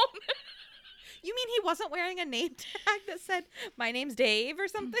don't... You mean he wasn't wearing a name tag that said, my name's Dave or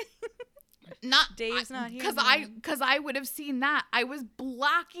something? Not Dave's not here. Because I would have seen that. I was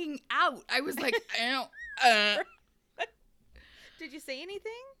blacking out. I was like, I don't... Did you say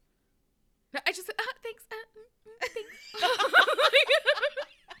anything? I just said, thanks. Thanks.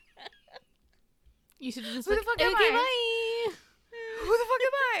 You should just Who the fuck am I? Who the fuck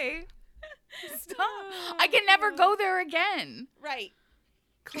am I? Stop. I can never go there again. Right.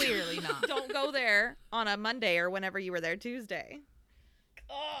 Clearly not. Don't go there on a Monday or whenever you were there Tuesday.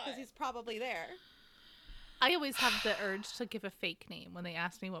 Because he's probably there. I always have the urge to give a fake name when they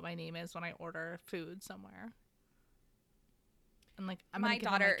ask me what my name is when I order food somewhere. And like, my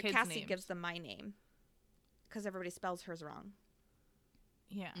daughter, Cassie, names. gives them my name. Because everybody spells hers wrong.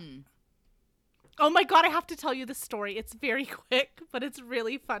 Yeah. Oh my God, I have to tell you the story. It's very quick, but it's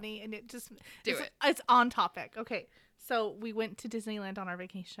really funny. And it's on topic. Okay. So we went to Disneyland on our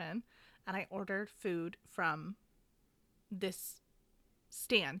vacation, and I ordered food from this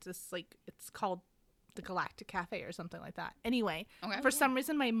stand. This, like, it's called the Galactic Cafe or something like that. Anyway, for some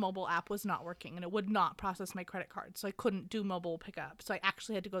reason, my mobile app was not working, and it would not process my credit card. So I couldn't do mobile pickup. So I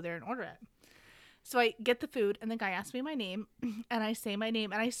actually had to go there and order it. So I get the food, and the guy asked me my name, and I say my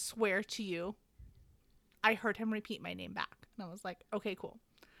name, and I swear to you, I heard him repeat my name back. And And I was like, okay, cool.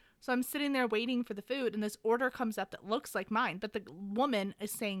 So I'm sitting there waiting for the food, and this order comes up that looks like mine, but the woman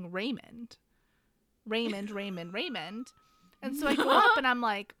is saying Raymond. Raymond, Raymond, Raymond. And so I go up and I'm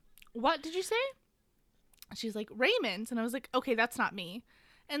like, what did you say? She's like, Raymond. And I was like, okay, that's not me.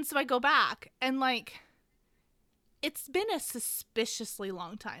 And so I go back and like, it's been a suspiciously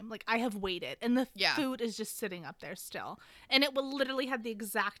long time. Like I have waited and the food is just sitting up there still. And it will literally have the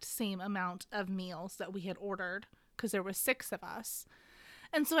exact same amount of meals that we had ordered because there were 6 of us.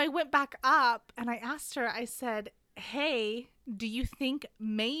 And so I went back up and I asked her, I said, hey, do you think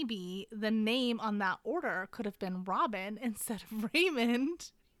maybe the name on that order could have been Robin instead of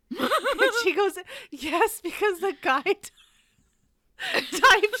Raymond? And she goes, yes, because the guy typed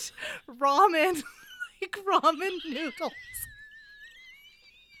ramen, like ramen noodles.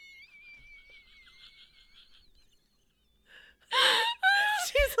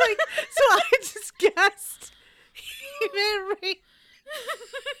 She's like, so I just guessed he meant Raymond. He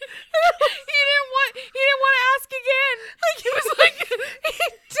didn't want to ask again. Like he was like he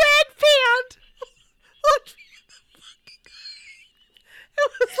deadpanned. Looked me in the fucking eye. It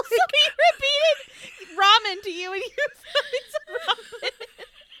was like, So he repeated ramen to you, and you thought it's ramen.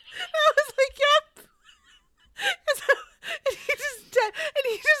 I was like, yep. And he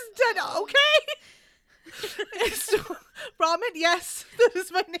just did, okay. And so, ramen, yes, that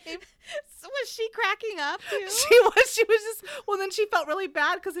is my name. So was she cracking up too? She was just, well, then she felt really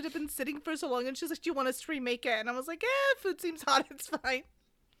bad because it had been sitting for so long, and she's like, do you want us to remake it? And I was like, food seems hot, it's fine.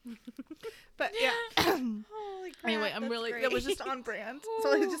 But yeah. Holy crap. Anyway, that's really, great. that was just on brand.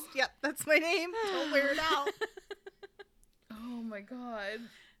 So I just, yep, that's my name. Don't wear it out. Oh my god.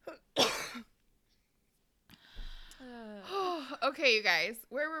 Okay, you guys.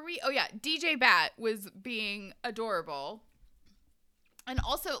 Where were we? Oh yeah, DJ Bat was being adorable. And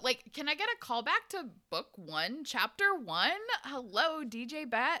also, like, can I get a callback to book 1, chapter 1? Hello, DJ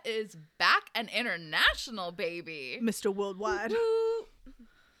Bat is back, an international baby. Mr. Worldwide. Woo-hoo.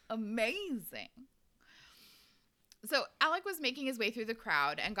 Amazing. So Alec was making his way through the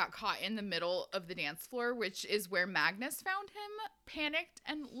crowd and got caught in the middle of the dance floor, which is where Magnus found him, panicked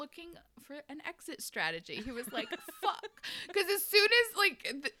and looking for an exit strategy. He was like, fuck. Because as soon as, like,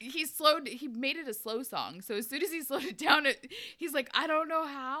 he made it a slow song. So as soon as he slowed it down, he's like, I don't know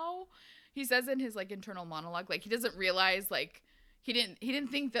how. He says in his, like, internal monologue, like, he doesn't realize, like, he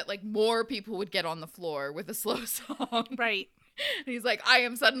didn't think that, like, more people would get on the floor with a slow song. Right. And he's like, I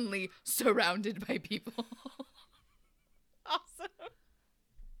am suddenly surrounded by people. Awesome.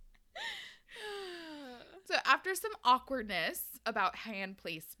 So after some awkwardness about hand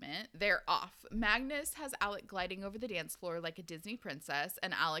placement, they're off. Magnus has Alec gliding over the dance floor like a Disney princess,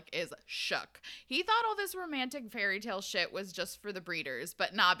 and Alec is shook. He thought all this romantic fairy tale shit was just for the breeders,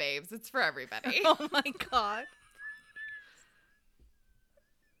 but nah, babes, it's for everybody. Oh my god.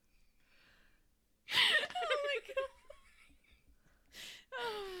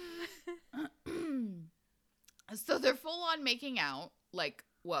 So they're full on making out, like,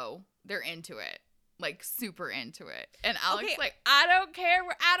 whoa, they're into it, like, super into it. And Alec's like, I don't care,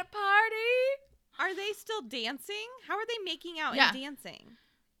 we're at a party. Are they still dancing? How are they making out Yeah. and dancing?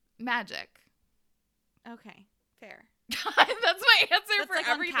 Magic. Okay, fair. That's my answer That's for like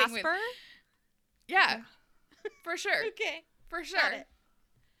everything. on Casper? Yeah, for sure. Okay. For sure. Got it.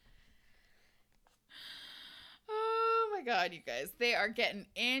 Oh my god, you guys. They are getting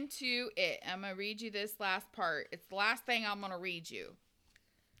into it. I'm going to read you this last part. It's the last thing I'm going to read you.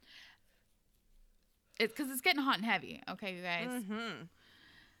 It's because it's getting hot and heavy. Okay, you guys. Mm-hmm.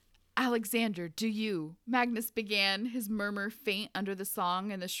 Alexander, do you? Magnus began, his murmur faint under the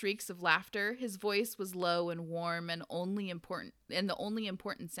song and the shrieks of laughter. His voice was low and warm and the only important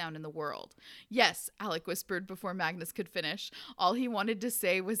sound in the world. Yes, Alec whispered before Magnus could finish. All he wanted to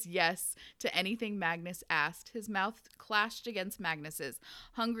say was yes to anything Magnus asked. His mouth clashed against Magnus's,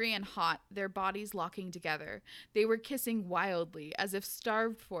 hungry and hot, their bodies locking together. They were kissing wildly, as if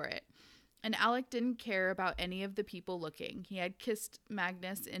starved for it. And Alec didn't care about any of the people looking. He had kissed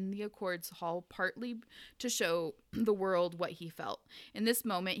Magnus in the Accords Hall partly to show the world what he felt. In this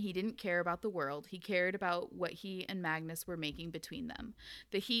moment, he didn't care about the world. He cared about what he and Magnus were making between them.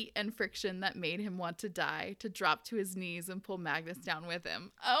 The heat and friction that made him want to die, to drop to his knees and pull Magnus down with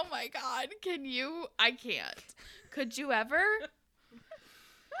him. Oh my God, can you? I can't. Could you ever?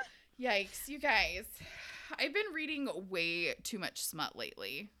 Yikes, you guys. I've been reading way too much smut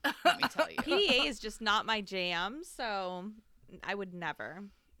lately, let me tell you. PDA is just not my jam, so I would never.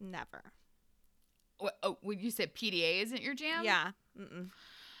 When you said PDA isn't your jam? Yeah. Mm-mm.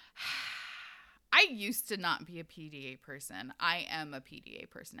 I used to not be a PDA person. I am a PDA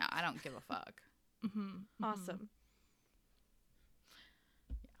person now. I don't give a fuck. Mm-hmm. Awesome.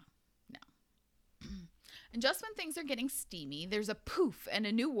 And just when things are getting steamy, there's a poof and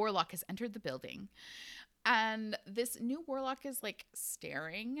a new warlock has entered the building. And this new warlock is like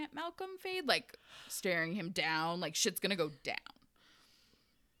staring at Malcolm Fade, like staring him down, like shit's gonna go down.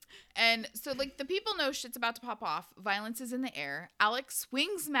 And so like the people know shit's about to pop off. Violence is in the air. Alex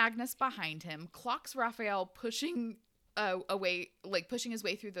swings Magnus behind him, clocks Raphael pushing pushing his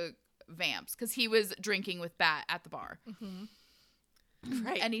way through the vamps because he was drinking with Bat at the bar. Mm-hmm.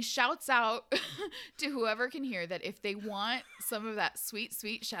 Right. And he shouts out to whoever can hear that if they want some of that sweet,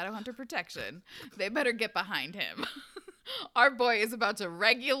 sweet Shadowhunter protection, they better get behind him. Our boy is about to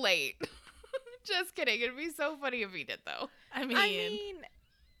regulate. Just kidding. It'd be so funny if he did, though. I mean,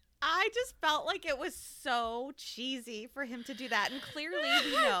 I just felt like it was so cheesy for him to do that. And clearly,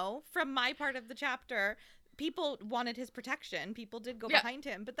 we know from my part of the chapter, people wanted his protection. People did go behind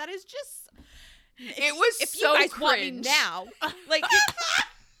him. But that is just... It was if so you guys cringe. want me now, like...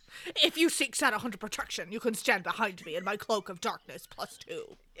 if you seek Shadowhunter protection, you can stand behind me in my cloak of darkness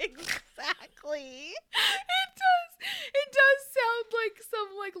 +2. Exactly. It does sound like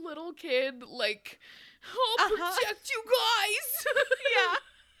some like little kid like I'll protect you guys.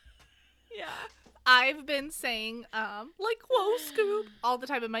 Yeah. I've been saying like whoa Scoop all the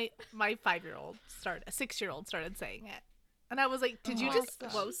time, and my 6-year-old started saying it, and I was like, did you just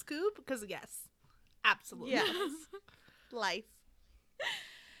whoa Scoop? Because yes, absolutely. Yes. Life.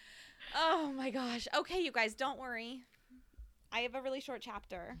 Oh my gosh. Okay, you guys, don't worry. I have a really short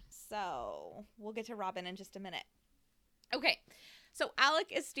chapter, so we'll get to Robin in just a minute. Okay, so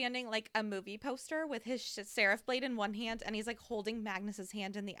Alec is standing like a movie poster with his Seraph blade in one hand, and he's like holding Magnus's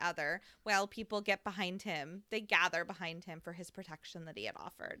hand in the other while people get behind him. They gather behind him for his protection that he had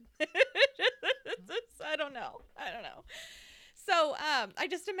offered. I don't know. So I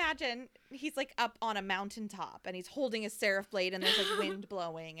just imagine he's like up on a mountaintop and he's holding his Seraph blade and there's like wind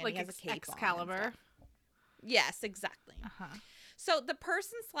blowing and like he has a cape Excalibur. on and stuff. Yes, exactly. Uh-huh. So the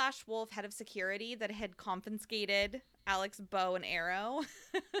person/wolf head of security that had confiscated Alec's bow and arrow,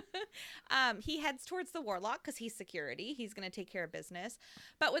 he heads towards the warlock because he's security. He's going to take care of business.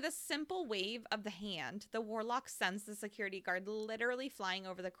 But with a simple wave of the hand, the warlock sends the security guard literally flying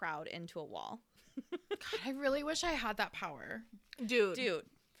over the crowd into a wall. God, I really wish I had that power. Dude,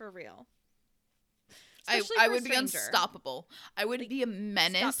 For real. I Especially for a would be stranger. unstoppable. I would be a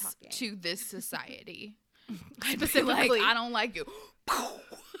menace talking. to this society. Specifically. Like, I don't like you.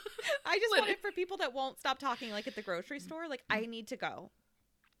 I just want it for people that won't stop talking, like at the grocery store. Like, I need to go.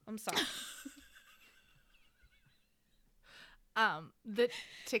 I'm sorry. The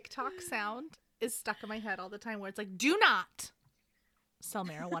TikTok sound is stuck in my head all the time where it's like, do not sell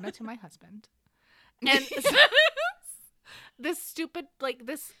marijuana to my husband. And this stupid, like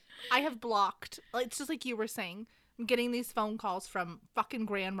this, I have blocked, it's just like you were saying, I'm getting these phone calls from fucking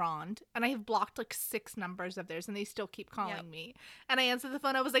Grand Ronde, and I have blocked like 6 numbers of theirs, and they still keep calling me. And I answered the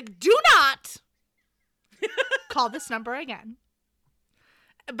phone, I was like, do not call this number again.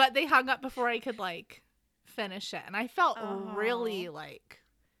 But they hung up before I could like finish it, and I felt really like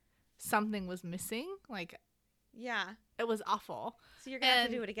something was missing. Like, Yeah. it was awful. So you're going to have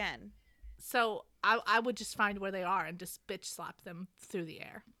to do it again. So I would just find where they are and just bitch slap them through the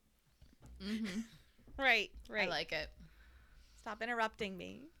air. Mm-hmm. Right. I like it. Stop interrupting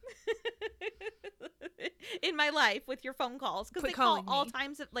me in my life with your phone calls because Quit they call calling all me.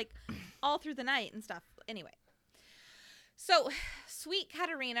 times of like all through the night and stuff. Anyway, so sweet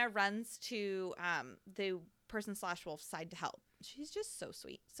Katerina runs to the person/wolf side to help. She's just so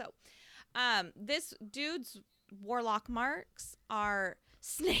sweet. So this dude's warlock marks are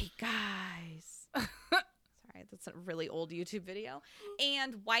snake eyes. Sorry, that's a really old YouTube video.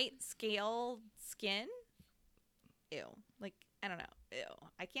 And white scale skin. Ew. Like, I don't know. Ew.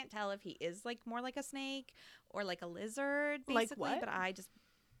 I can't tell if he is like more like a snake or like a lizard, Like basically. what? But I just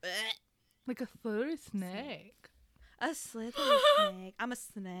Like a furry snake. a slithery snake. I'm a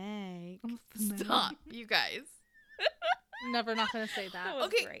snake. Stop, you guys. Never not gonna say that. That was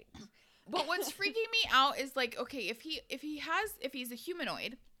Okay. great. But what's freaking me out is like, okay, if he's a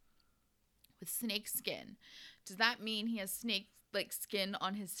humanoid with snake skin, does that mean he has snake like skin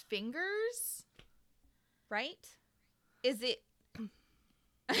on his fingers? Right? Is it?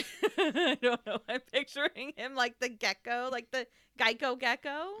 I don't know. I'm picturing him like the gecko, like the Geico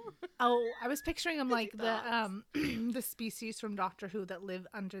gecko. Oh, I was picturing him like the thoughts. the species from Doctor Who that live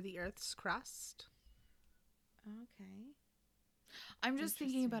under the Earth's crust. Okay. I'm just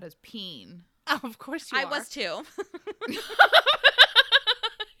thinking about his peen. Oh, of course you are. I was too.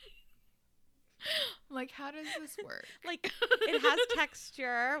 Like, how does this work? Like, it has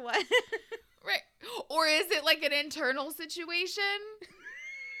texture. What? Right. Or is it like an internal situation?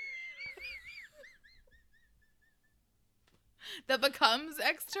 that becomes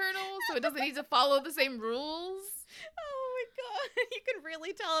external, so it doesn't need to follow the same rules. Oh my god. You can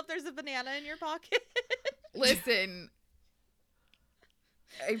really tell if there's a banana in your pocket. Listen,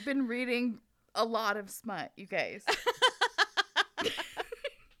 I've been reading a lot of smut, you guys.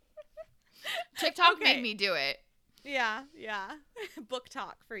 TikTok Okay. made me do it. Yeah. Book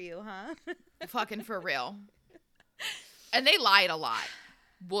talk for you, huh? Fucking for real. And they lied a lot.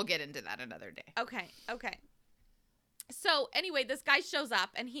 We'll get into that another day. Okay. So anyway, this guy shows up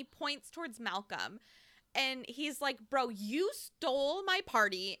and he points towards Malcolm and he's like, bro, you stole my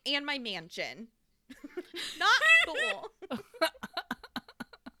party and my mansion. Not cool.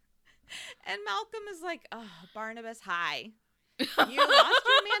 And Malcolm is like, oh, Barnabas, hi. You lost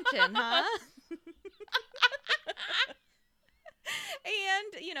your mansion, huh?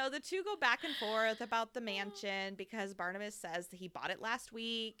 And, you know, the two go back and forth about the mansion because Barnabas says that he bought it last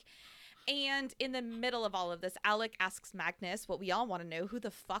week. And in the middle of all of this, Alec asks Magnus what we all want to know, who the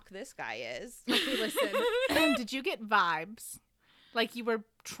fuck this guy is. Okay, listen. Did you get vibes? Like you were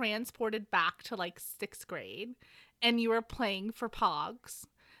transported back to like 6th grade and you were playing for Pogs.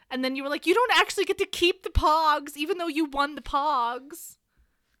 And then you were like, you don't actually get to keep the Pogs even though you won the Pogs.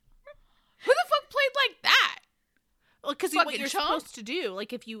 Who the fuck played like that? Because what Fucking you're chump. supposed to do,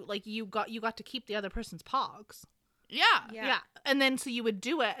 like if you like you got to keep the other person's Pogs. Yeah. Yeah. And then so you would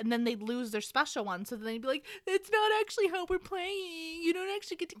do it and then they'd lose their special one. So then they'd be like, it's not actually how we're playing. You don't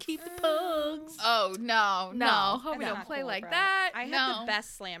actually get to keep the Pogs. Oh, no. No. Homie, That's don't not play cool, like bro. that. I had the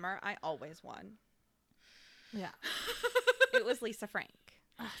best slammer. I always won. Yeah. It was Lisa Frank.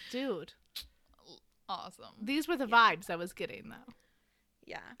 Oh, dude. Awesome. These were the vibes I was getting though.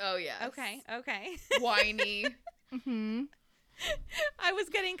 Yeah. Oh, yeah. Okay. Whiny. Mm-hmm. I was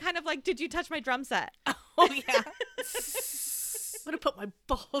getting kind of like, did you touch my drum set? Oh, yeah. I'm going to put my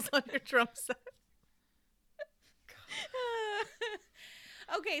balls on your drum set.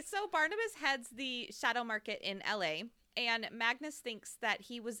 Okay, so Barnabas heads the shadow market in LA, and Magnus thinks that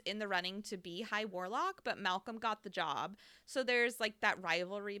he was in the running to be High Warlock, but Malcolm got the job. So there's like that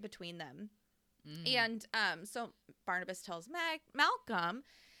rivalry between them. And so Barnabas tells Malcolm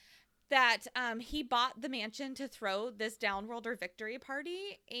that he bought the mansion to throw this Downworlder victory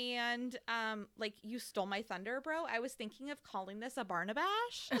party, and like, you stole my thunder, bro. I was thinking of calling this a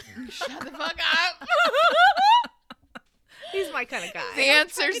Barnabash. Shut the fuck up. He's my kind of The guy.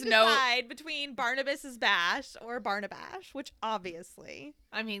 answer's Trying to no. decide between Barnabas's Bash or Barnabash, which obviously,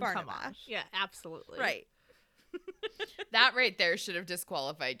 I mean, come on. Barnabash. Yeah, absolutely. right. That right there should have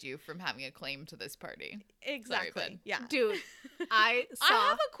disqualified you from having a claim to this party. Exactly. Ben. Yeah. Dude, I saw. I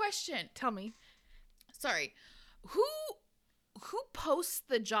have a question. Tell me. Sorry. Who posts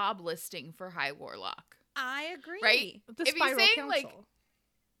the job listing for High Warlock? I agree. Right? The If you're Spiral saying, Council.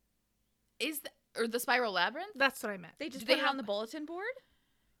 like, or the Spiral Labyrinth? That's what I meant. They just Do put they it on have- the bulletin board.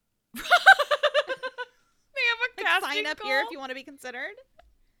 They have a Like, casting sign up call? here if you want to be considered.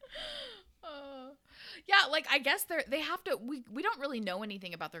 Yeah, like, I guess they have to. We don't really know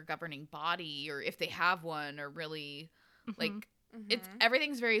anything about their governing body or if they have one, or really like it's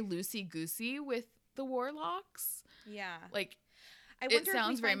everything's very loosey goosey with the warlocks. Yeah. Like, I it wonder if we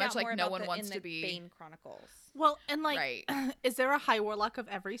sounds very find much out like more no about one the- wants in to the be- Bane Chronicles. Well, and like, right. is there a High Warlock of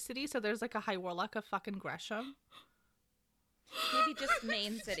every city? So there's like a High Warlock of fucking Gresham. Maybe just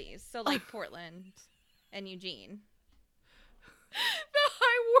main cities, so like Portland and Eugene. The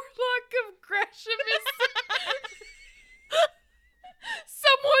High Warlock of Gresham is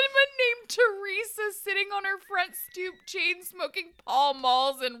someone named Teresa sitting on her front stoop, chain smoking Pall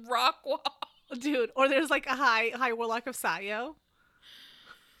Malls and Rockwall. Dude, or there's like a high Warlock of Sayo.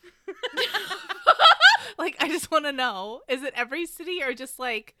 Like, I just want to know, is it every city or just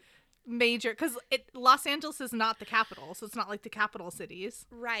like major? Because Los Angeles is not the capital, so it's not like the capital cities.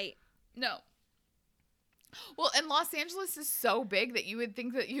 Right. No. Well, and Los Angeles is so big that you would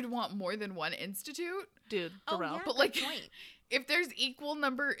think that you'd want more than one institute. Dude, Oh, for real. yeah. But Good like, point. if there's equal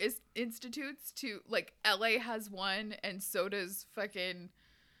number institutes to, like, LA has one, and so does fucking,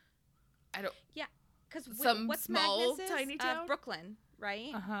 I don't, Because some what's small, Magnus's? tiny town? Brooklyn,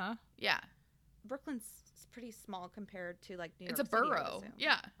 right? Uh-huh. yeah, Brooklyn's pretty small compared to like New it's York a City, I would borough. assume.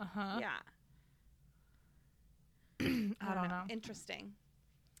 Yeah. Uh-huh. Yeah. I don't know. Interesting.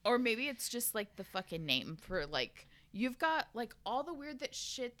 Or maybe it's just like the fucking name for, like, you've got like all the weird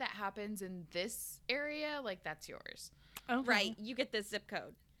shit that happens in this area, like, that's yours. Okay. Right. You get this zip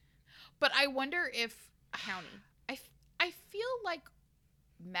code. But I wonder if County. I feel like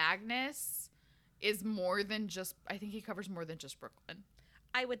Magnus is more than just, I think he covers more than just Brooklyn.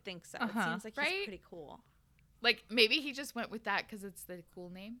 I would think so. It Uh-huh. seems like Right? he's pretty cool. Like, maybe he just went with that because it's the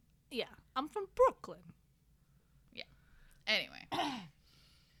cool name. Yeah. I'm from Brooklyn. Anyway.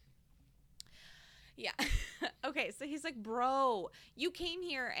 Yeah. Okay, so he's like, bro, you came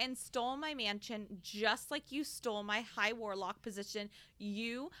here and stole my mansion just like you stole my high warlock position.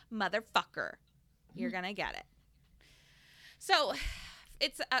 You motherfucker. You're gonna get it. So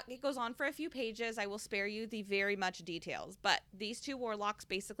it goes on for a few pages. I will spare you the very much details, but these two warlocks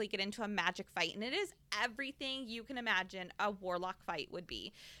basically get into a magic fight, and it is everything you can imagine a warlock fight would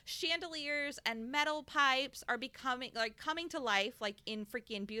be. Chandeliers and metal pipes are coming to life, like in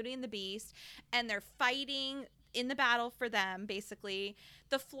freaking Beauty and the Beast, and they're fighting in the battle for them. Basically,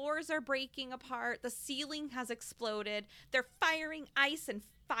 the floors are breaking apart, the ceiling has exploded, they're firing ice and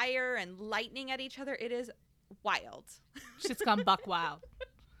fire and lightning at each other. It is wild. Shit's gone buck wild.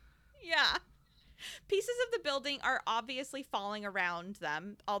 Yeah. Pieces of the building are obviously falling around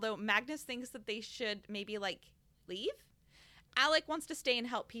them, although Magnus thinks that they should maybe, like, leave. Alec wants to stay and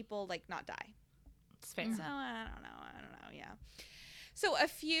help people, like, not die. It's fair. So, I don't know, yeah. So, a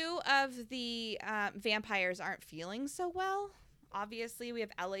few of the vampires aren't feeling so well. Obviously, we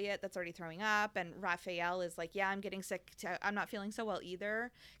have Elliot that's already throwing up, and Raphael is like, yeah, I'm getting sick. I'm not feeling so well either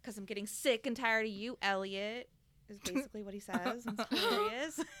because I'm getting sick and tired of you, Elliot, is basically what he says. And it's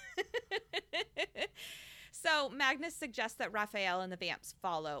hilarious. So Magnus suggests that Raphael and the vamps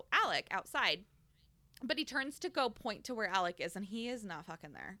follow Alec outside, but he turns to go point to where Alec is, and he is not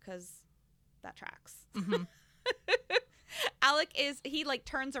fucking there because that tracks. Mm-hmm. Alec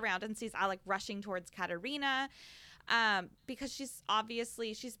turns around and sees Alec rushing towards Katerina. Because she's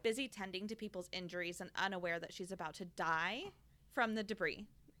busy tending to people's injuries and unaware that she's about to die from the debris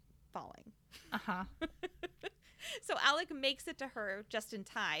falling. Uh-huh. So Alec makes it to her just in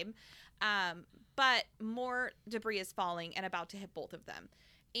time, but more debris is falling and about to hit both of them.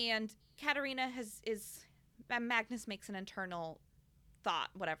 And Katerina Magnus makes an internal thought,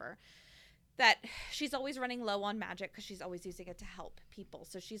 whatever, that she's always running low on magic because she's always using it to help people.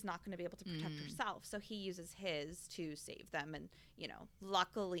 So she's not going to be able to protect herself. So he uses his to save them. And,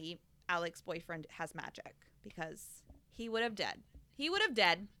 luckily Alec's boyfriend has magic because he would have dead.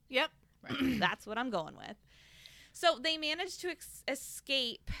 Yep. Right. That's what I'm going with. So they managed to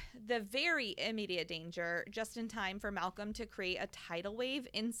escape the very immediate danger just in time for Malcolm to create a tidal wave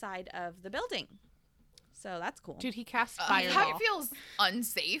inside of the building. So that's cool. Dude, he cast How fireball. it feels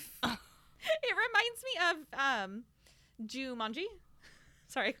unsafe. It reminds me of Jumanji.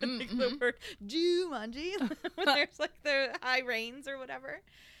 Sorry, I couldn't think of the word. Jumanji. When there's like the high rains or whatever.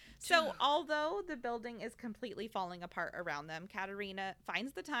 So although the building is completely falling apart around them, Katerina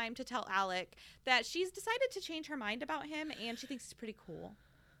finds the time to tell Alec that she's decided to change her mind about him and she thinks he's pretty cool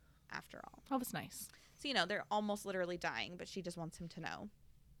after all. That was nice. So, they're almost literally dying, but she just wants him to know.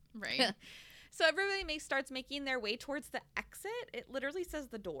 Right. So everybody starts making their way towards the exit. It literally says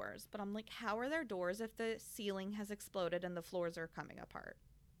the doors, but I'm like, how are there doors if the ceiling has exploded and the floors are coming apart?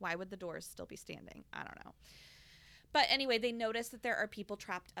 Why would the doors still be standing? I don't know. But anyway, they notice that there are people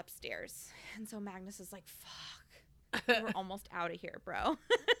trapped upstairs. And so Magnus is like, fuck, we're almost out of here, bro.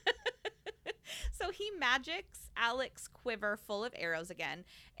 So he magics Alec's quiver full of arrows again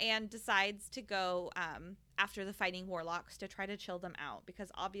and decides to go after the fighting warlocks to try to chill them out because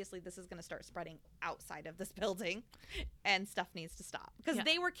obviously this is going to start spreading outside of this building and stuff needs to stop because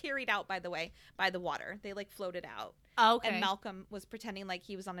they were carried out, by the way, by the water. They floated out. Oh, okay. And Malcolm was pretending like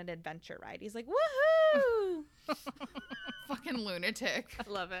he was on an adventure ride. He's like, woohoo! Fucking lunatic. I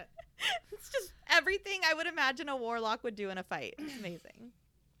love it. It's just everything I would imagine a warlock would do in a fight. It's amazing.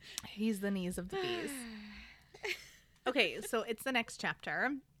 He's the knees of the bees. Okay, so it's the next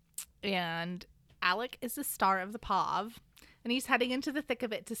chapter, and Alec is the star of the POV, and he's heading into the thick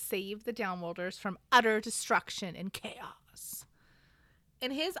of it to save the Downworlders from utter destruction and chaos.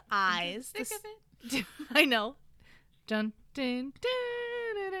 In his eyes, I know. Dun, dun,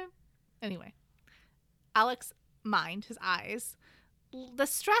 dun, dun, dun. Anyway, Alec's mind, his eyes, the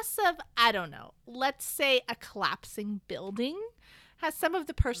stress of, I don't know, let's say a collapsing building has some of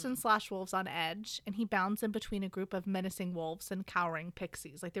the person/wolves on edge, and he bounds in between a group of menacing wolves and cowering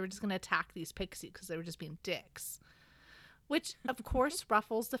pixies. Like they were just going to attack these pixies because they were just being dicks. Which, of course,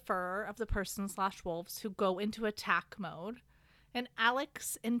 ruffles the fur of the person/wolves who go into attack mode. And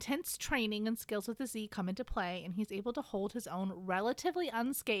Alec's intense training and skills with the Z come into play, and he's able to hold his own relatively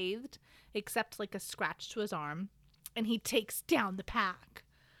unscathed, except like a scratch to his arm, and he takes down the pack.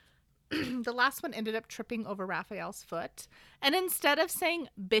 The last one ended up tripping over Raphael's foot, and instead of saying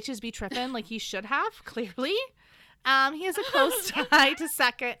bitches be trippin' like he should have, clearly, he has a close tie to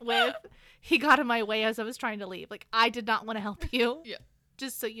second with he got in my way as I was trying to leave. Like, I did not want to help you. Yeah.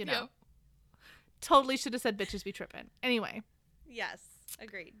 Just so you know. Yeah. Totally should have said bitches be trippin'. Anyway. Yes,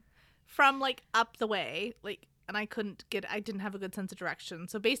 agreed. From, like, up the way, like, and I didn't have a good sense of direction.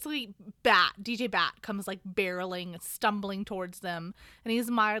 So basically DJ Bat comes like barreling, stumbling towards them, and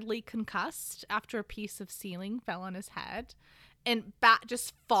he's mildly concussed after a piece of ceiling fell on his head, and Bat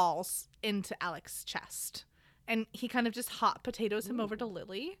just falls into Alec's chest, and he kind of just hot potatoes him over to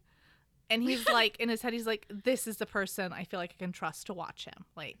Lily, and he's like, in his head, he's like, this is the person I feel like I can trust to watch him.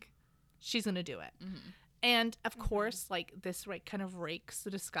 Like, she's gonna do it. Mm-hmm. And of course, like, this kind of rakes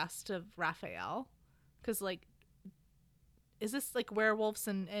the disgust of Raphael, because like, is this like werewolves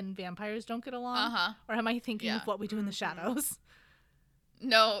and vampires don't get along? Or am I thinking of What We Do in the Shadows?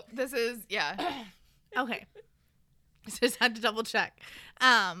 No, this is Okay. Just had to double check.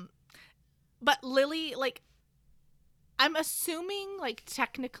 But Lily, like, I'm assuming like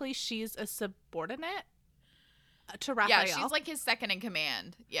technically she's a subordinate to Raphael. Yeah, she's like his second in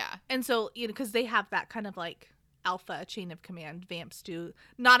command. Yeah. And so, you know, because they have that kind of like alpha chain of command, vamps do.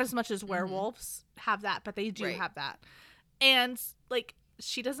 Not as much as werewolves have that, but they do have that. And like,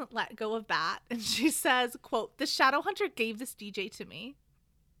 she doesn't let go of Bat, and she says, quote, "The Shadowhunter gave this DJ to me."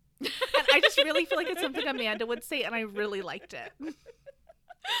 And I just really feel like it's something Amanda would say, and I really liked it. Yeah.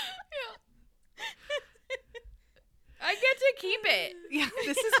 I get to keep it. Yeah,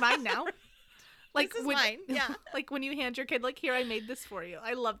 this is mine now. Like, this is mine. Yeah. Like when you hand your kid, like, here, I made this for you.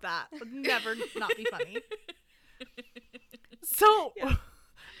 I love that. Would never not be funny. So,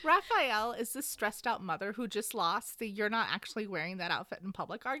 Raphael is this stressed out mother who just lost the "you're not actually wearing that outfit in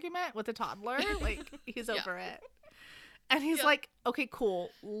public" argument with a toddler. Like, he's over it. And he's like, okay, cool.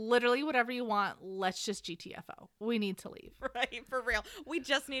 Literally whatever you want. Let's just GTFO. We need to leave. Right, for real. We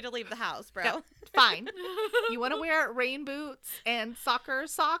just need to leave the house, bro. Yeah, fine. You want to wear rain boots and soccer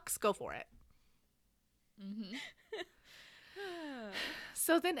socks? Go for it. Mm-hmm.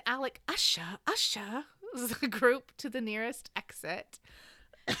 So then Alec usher the group to the nearest exit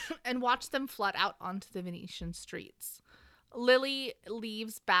and watch them flood out onto the Venetian streets. Lily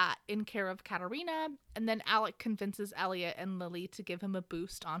leaves Bat in care of Katerina, and then Alec convinces Elliot and Lily to give him a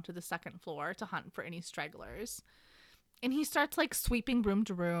boost onto the second floor to hunt for any stragglers. And he starts like sweeping room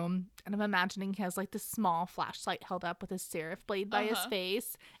to room, and I'm imagining he has like this small flashlight held up with a serif blade by his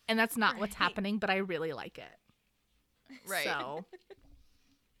face, and that's not what's happening, but I really like it. Right. So,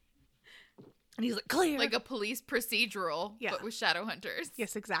 and he's like, clear. Like a police procedural, but with shadow hunters.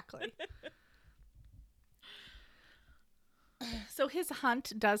 Yes, exactly. So his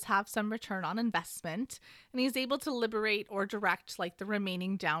hunt does have some return on investment, and he's able to liberate or direct like the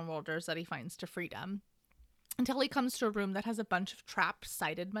remaining downworlders that he finds to freedom, until he comes to a room that has a bunch of trapped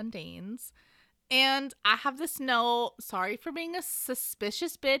sighted mundanes. And I have this note: sorry for being a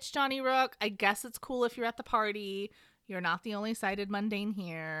suspicious bitch, Johnny Rook. I guess it's cool if you're at the party. You're not the only sighted mundane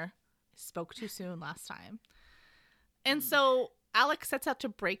here. I spoke too soon last time. And so Alec sets out to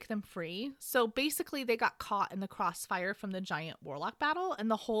break them free. So basically they got caught in the crossfire from the giant warlock battle,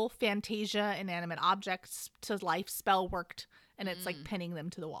 and the whole Fantasia inanimate objects to life spell worked, and it's like pinning them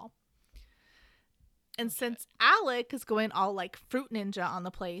to the wall. And since Alec is going all like fruit ninja on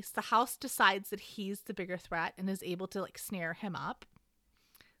the place, the house decides that he's the bigger threat and is able to like snare him up.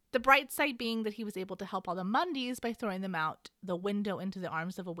 The bright side being that he was able to help all the Mundies by throwing them out the window into the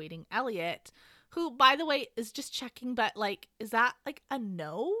arms of a waiting Elliot, who, by the way, is just checking, but like, is that like a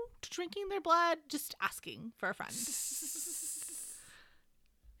no to drinking their blood? Just asking for a friend.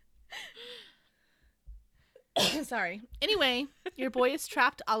 Sorry. Anyway, your boy is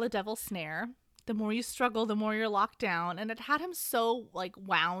trapped a la Devil's Snare. The more you struggle, the more you're locked down. And it had him so like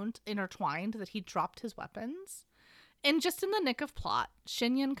wound, intertwined, that he dropped his weapons. And just in the nick of plot,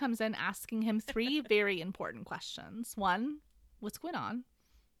 Shinyan comes in asking him 3 very important questions. 1, what's going on?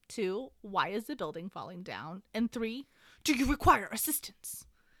 2, why is the building falling down? And 3, do you require assistance?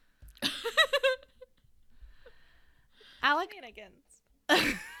 Alec.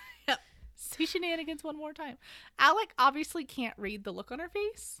 Shenanigans. Say shenanigans one more time. Alec obviously can't read the look on her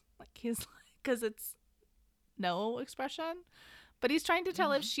face. Like, he's like, because it's no expression. But he's trying to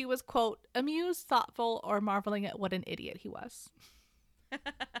tell if she was, quote, amused, thoughtful, or marveling at what an idiot he was.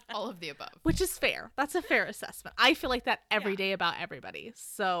 All of the above. Which is fair. That's a fair assessment. I feel like that every day about everybody.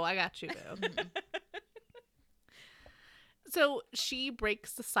 So I got you, boo. So she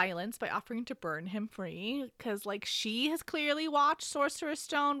breaks the silence by offering to burn him free. Because, like, she has clearly watched Sorcerer's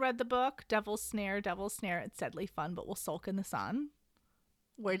Stone, read the book, Devil's Snare. It's deadly fun, but will sulk in the sun.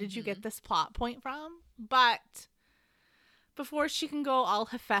 Where did you get this plot point from? But before she can go all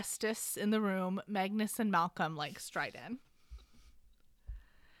Hephaestus in the room, Magnus and Malcolm like stride in.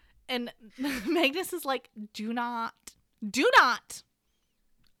 And Magnus is like, do not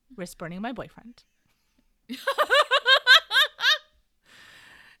risk burning my boyfriend.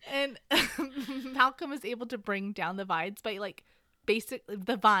 then Malcolm is able to bring down the vines by like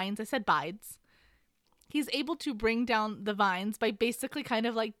the vines. I said vines. He's able to bring down the vines by basically kind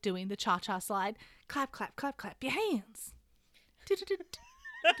of like doing the cha-cha slide. Clap, clap, clap, clap your hands.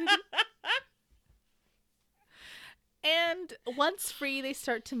 And once free, they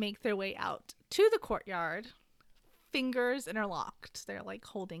start to make their way out to the courtyard. Fingers interlocked. They're like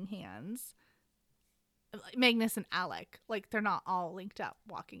holding hands. Magnus and Alec, like they're not all linked up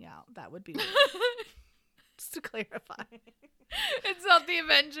walking out. That would be weird. Just to clarify. It's not the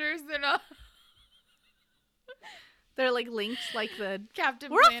Avengers. They're not. They're like linked like the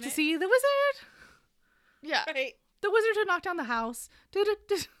Captain We're Planet. off to see the wizard. Yeah. Right. The wizard who knocked down the house.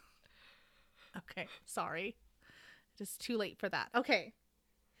 Okay, sorry. It is too late for that. Okay.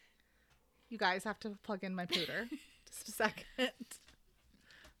 You guys have to plug in my pooter. Just a second.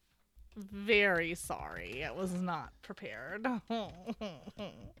 Very sorry. I was not prepared.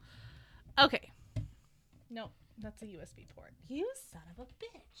 Okay. No, that's a USB port. You son of a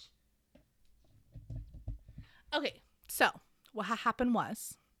bitch. Okay, so what happened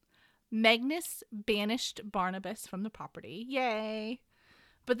was Magnus banished Barnabas from the property. Yay.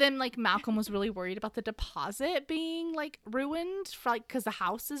 But then, like, Malcolm was really worried about the deposit being, like, ruined for, like, because the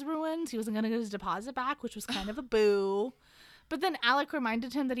house is ruined. He wasn't going to get his deposit back, which was kind of a boo. But then Alec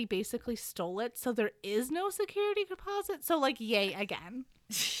reminded him that he basically stole it, so there is no security deposit. So, like, yay again.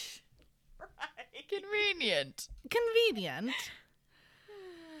 Convenient. Convenient.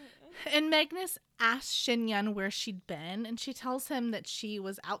 And Magnus asks Shinyan where she'd been, and she tells him that she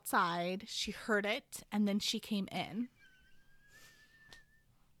was outside, she heard it, and then she came in.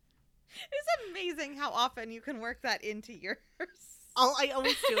 It's amazing how often you can work that into yours. I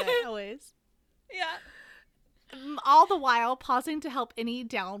always do it, always. Yeah. All the while pausing to help any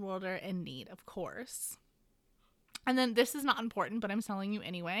downworlder in need, of course. And then this is not important, but I'm telling you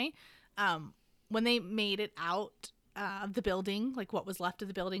anyway. When they made it out of the building, like what was left of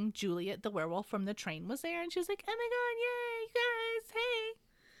the building, Juliet, the werewolf from the train, was there, and she was like, "Oh my god, yay, you guys, hey!"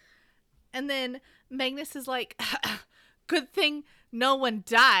 And then Magnus is like, "Good thing no one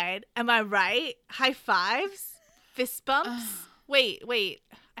died. Am I right? High fives, fist bumps." Wait,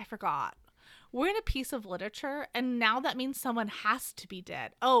 I forgot. We're in a piece of literature, and now that means someone has to be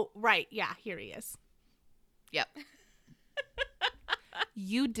dead. Oh, right. Yeah, here he is. Yep.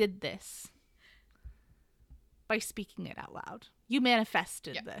 You did this by speaking it out loud. You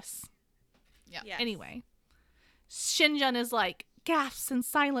manifested this. Yeah. Yes. Anyway, Shinjan is like, gasps in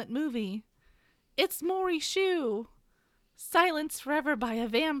silent movie. It's Mori Shu. Silenced forever by a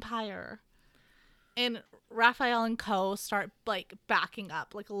vampire. And Raphael and Co start like backing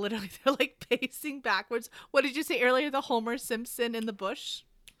up. Like literally they're like pacing backwards. What did you say earlier? The Homer Simpson in the bush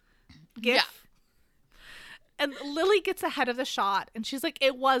gif? Yeah. And Lily gets ahead of the shot and she's like,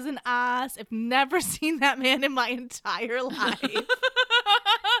 "It wasn't us. I've never seen that man in my entire life."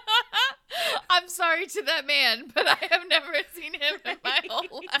 I'm sorry to that man, but I have never seen him in my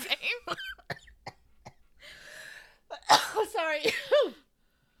whole life. Oh, sorry.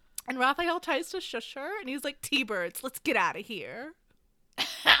 And Raphael tries to shush her and he's like, "T-birds, let's get out of here."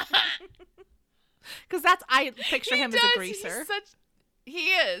 Because I picture him as a greaser. He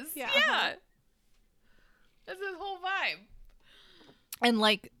is. Yeah. Yeah. That's his whole vibe. And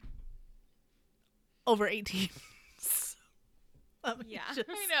like over 18. Yeah.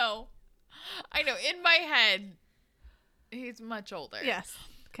 I know. In my head, he's much older. Yes.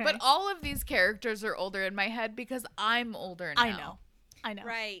 Okay. But all of these characters are older in my head because I'm older now. I know.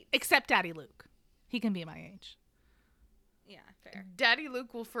 Right. Except Daddy Luke. He can be my age. Yeah, fair. Daddy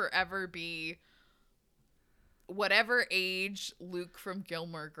Luke will forever be whatever age Luke from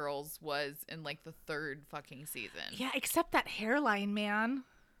Gilmore Girls was in like the 3rd fucking season. Yeah, except that hairline, man.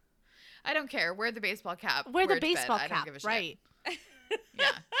 I don't care. Wear the baseball cap. Wear the it to bed. baseball I don't cap, give a shit. right?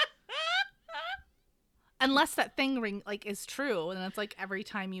 Yeah. Unless that thing ring like is true, and it's like every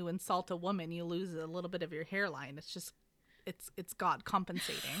time you insult a woman, you lose a little bit of your hairline. It's just, it's God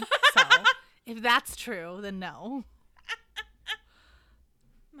compensating. So if that's true, then no.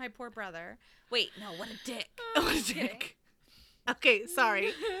 My poor brother. Wait, no, what a dick. Oh, dick. Okay,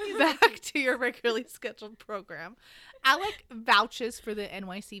 sorry. Back to your regularly scheduled program. Alec vouches for the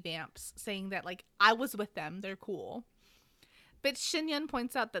NYC Vamps, saying that, like, I was with them. They're cool. But Shinyan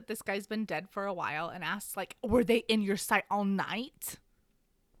points out that this guy's been dead for a while and asks, like, were they in your sight all night?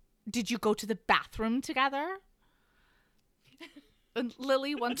 Did you go to the bathroom together? And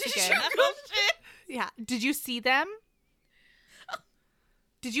Lily, once again. Yeah. Did you see them?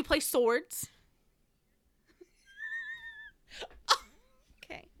 Did you play swords?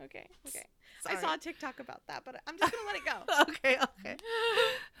 Okay. Sorry. I saw a TikTok about that, but I'm just going to let it go. Okay.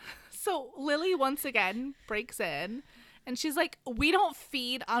 So Lily once again breaks in and she's like, we don't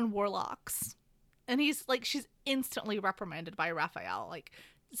feed on warlocks. And he's like, she's instantly reprimanded by Raphael, like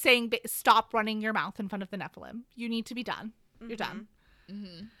saying, stop running your mouth in front of the Nephilim. You need to be done. You're done.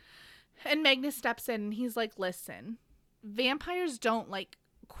 Mm-hmm. And Magnus steps in and he's like, listen, vampires don't like,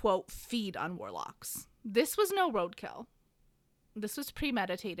 quote, feed on warlocks. This was no roadkill. This was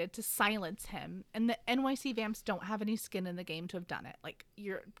premeditated to silence him. And the NYC vamps don't have any skin in the game to have done it. Like,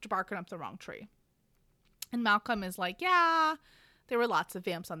 you're barking up the wrong tree. And Malcolm is like, yeah, there were lots of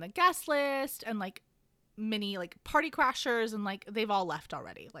vamps on the guest list and like many like party crashers and like they've all left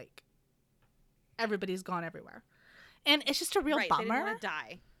already. Like everybody's gone everywhere. And it's just a real bummer. They didn't want to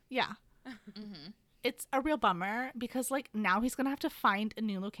die. Yeah. Mm-hmm. It's a real bummer because like now he's going to have to find a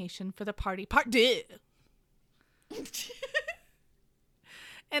new location for the party.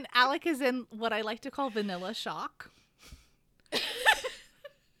 And Alec is in what I like to call vanilla shock.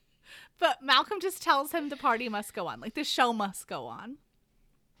 But Malcolm just tells him the party must go on. Like, the show must go on.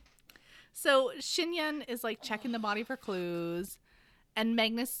 So Shinyan is, like, checking the body for clues. And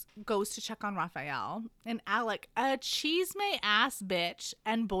Magnus goes to check on Raphael. And Alec, a cheese-may-ass bitch.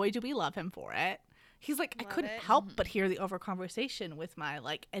 And boy, do we love him for it. He's like, I couldn't help but hear the over conversation with my,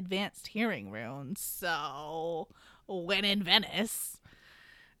 like, advanced hearing runes. So, when in Venice.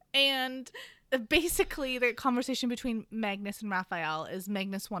 And basically the conversation between Magnus and Raphael is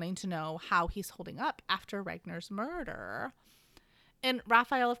Magnus wanting to know how he's holding up after Ragnar's murder. And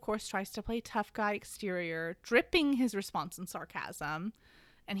Raphael, of course, tries to play tough guy exterior, dripping his response in sarcasm.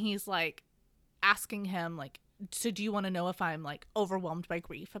 And he's like asking him, like, so do you want to know if I'm like overwhelmed by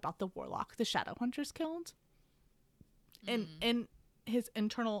grief about the warlock the Shadowhunters killed? And in his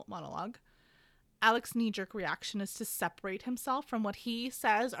internal monologue, Alec's knee-jerk reaction is to separate himself from what he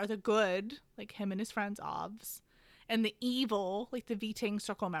says are the good, like him and his friends Ovs, and the evil, like the Viting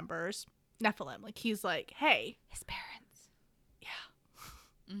circle members, Nephilim. Like, he's like, hey. His parents.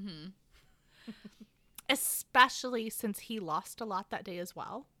 Yeah. Mm-hmm. Especially since he lost a lot that day as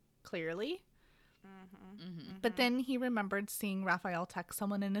well, clearly. Mm-hmm. But then he remembered seeing Raphael text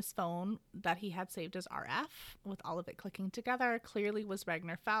someone in his phone that he had saved as RF, with all of it clicking together. Clearly was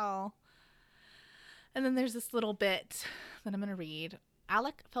Ragnar Fell. And then there's this little bit that I'm going to read.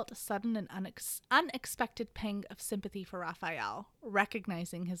 Alec felt a sudden and unexpected pang of sympathy for Raphael,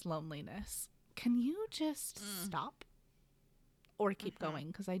 recognizing his loneliness. Can you just stop? Or keep going?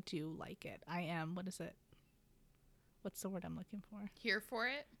 Because I do like it. I am, what is it? What's the word I'm looking for? Here for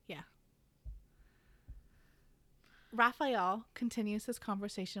it? Yeah. Raphael continues his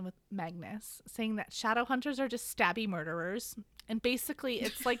conversation with Magnus, saying that Shadowhunters are just stabby murderers. And basically,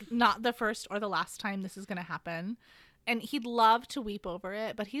 it's like not the first or the last time this is going to happen. And he'd love to weep over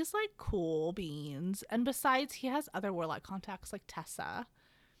it, but he's like cool beans. And besides, he has other warlock contacts like Tessa.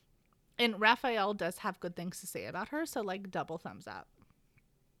 And Raphael does have good things to say about her, so like double thumbs up.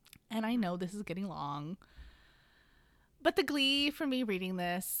 And I know this is getting long, but the glee for me reading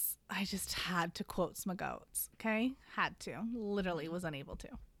this, I just had to quote Smagoats, okay? Had to. Literally was unable to.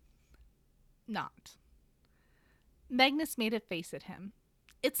 Not. Magnus made a face at him.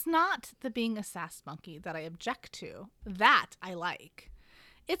 It's not the being a sass monkey that I object to. That I like.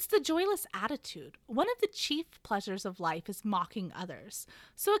 It's the joyless attitude. One of the chief pleasures of life is mocking others.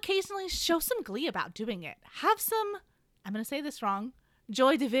 So occasionally show some glee about doing it. Have some, I'm going to say this wrong,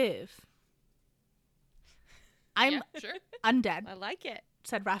 joie de vivre. I'm Yeah, sure. undead, I like it.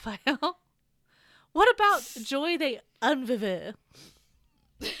 said Raphael. What about joy de unvivre?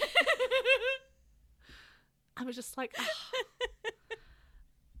 I was just like, oh.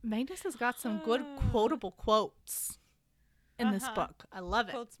 Magnus has got some good quotable quotes in this book. I love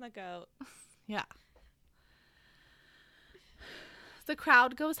it. Quotes my goat. Yeah. The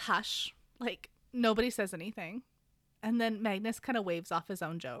crowd goes hush, like nobody says anything. And then Magnus kind of waves off his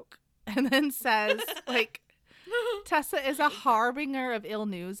own joke and then says, like, Tessa is a harbinger of ill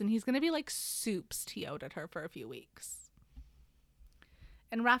news and he's going to be like soups TO'd at her for a few weeks.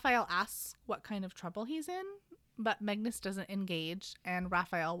 And Raphael asks what kind of trouble he's in, but Magnus doesn't engage and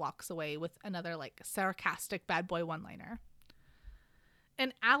Raphael walks away with another like sarcastic bad boy one-liner.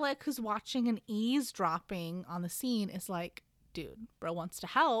 And Alec, who's watching and eavesdropping on the scene, is like, dude, bro wants to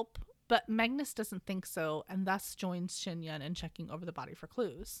help, but Magnus doesn't think so and thus joins Shinyan in checking over the body for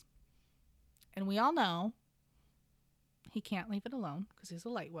clues. And we all know he can't leave it alone because he's a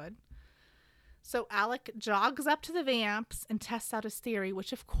Lightwood. So Alec jogs up to the vamps and tests out his theory,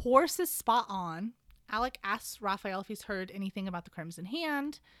 which of course is spot on. Alec asks Raphael if he's heard anything about the Crimson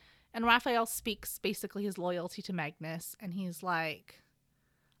Hand, and Raphael speaks basically his loyalty to Magnus, and he's like,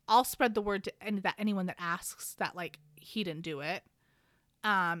 I'll spread the word to anyone that asks that, like, he didn't do it.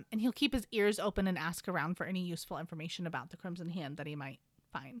 And he'll keep his ears open and ask around for any useful information about the Crimson Hand that he might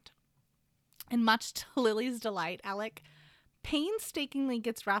find. And much to Lily's delight, Alec painstakingly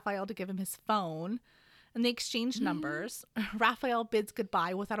gets Raphael to give him his phone, and they exchange numbers. Raphael bids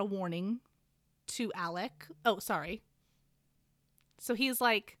goodbye without a warning to Alec. Oh, sorry. So he's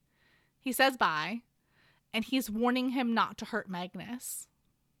like, he says bye, and he's warning him not to hurt Magnus.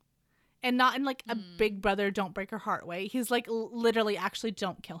 And not in like a big brother, don't break her heart way. He's like, literally, actually,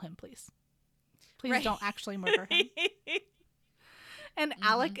 don't kill him, please. Please Right. don't actually murder him. And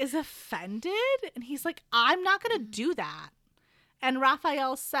Alec is offended, and he's like, I'm not going to do that. And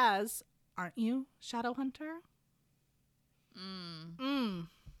Raphael says, aren't you, Shadowhunter?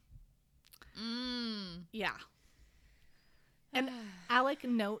 Yeah. And Alec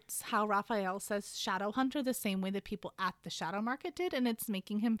notes how Raphael says Shadowhunter the same way that people at the Shadow Market did, and it's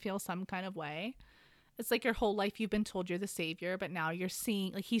making him feel some kind of way. It's like your whole life you've been told you're the savior, but now you're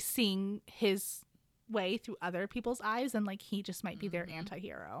seeing, like, he's seeing his way through other people's eyes, and like he just might be their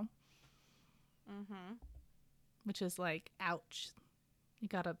anti-hero. Which is like, ouch. You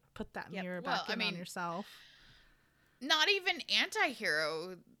gotta put that mirror back on yourself. Not even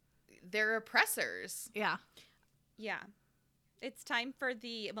anti-hero. They're oppressors. Yeah. Yeah. It's time for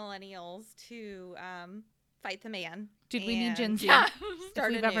the millennials to fight the man. Dude, we need Gen Z. Yeah. If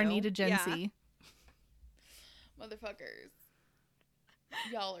Start we've ever anew. needed Gen Yeah. Z. Motherfuckers.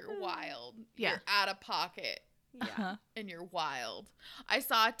 Y'all are wild. Yeah. You're out of pocket. Uh-huh. And you're wild. I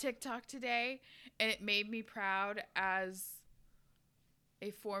saw a TikTok today, and it made me proud as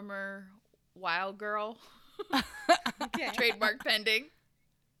a former wild girl. Okay. Trademark pending.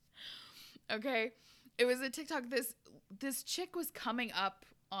 Okay. It was a TikTok. This chick was coming up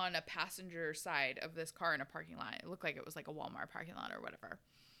on a passenger side of this car in a parking lot. It looked like it was like a Walmart parking lot or whatever.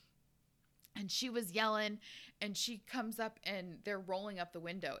 And she was yelling, and she comes up, and they're rolling up the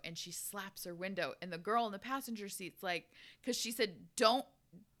window, and she slaps her window. And the girl in the passenger seat's like, because she said, don't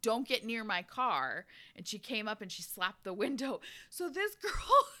get near my car. And she came up and she slapped the window. So this girl,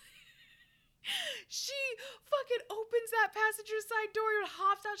 she fucking opens that passenger side door and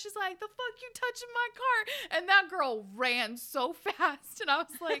hops out. She's like, the fuck you touching my car? And that girl ran so fast. And I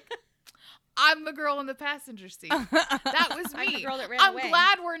was like, I'm the girl in the passenger seat. That was me. I'm the girl that ran I'm away.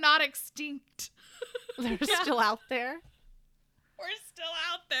 glad we're not extinct. They're still out there. We're still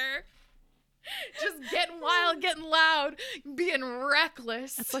out there. Just getting wild, getting loud, being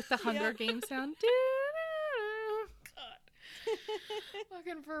reckless. It's like the Hunger Games sound. God.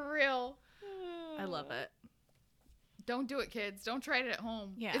 Fucking for real. I love it. Don't do it, kids. Don't try it at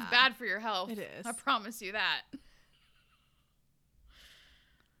home. Yeah. It's bad for your health. It is. I promise you that.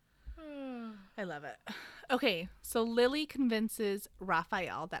 I love it. Okay, so Lily convinces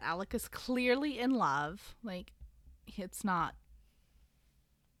Raphael that Alec is clearly in love. Like, it's not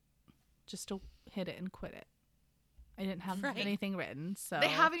just to hit it and quit it. I didn't have Right. anything written, so They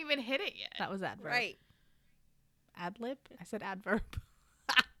haven't even hit it yet. that was adverb. Right. Ad-lib? I said adverb.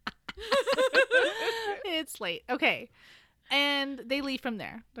 It's late. Okay. And they leave from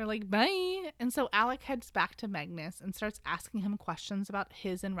there. They're like, bye. And so Alec heads back to Magnus and starts asking him questions about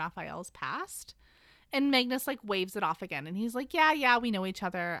his and Raphael's past. And Magnus like waves it off again. And he's like, yeah, we know each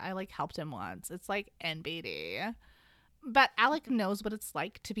other. I like helped him once. It's like NBD. But Alec knows what it's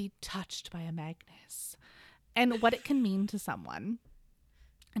like to be touched by a Magnus and what it can mean to someone.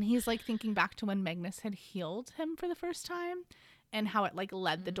 And he's like thinking back to when Magnus had healed him for the first time and how it like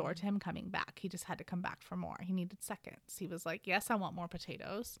led the door to him coming back. He just had to come back for more. He needed seconds. He was like, yes, I want more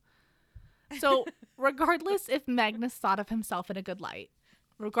potatoes. So regardless if Magnus thought of himself in a good light,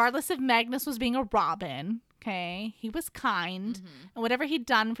 regardless if Magnus was being a Robin, okay, he was kind. And whatever he'd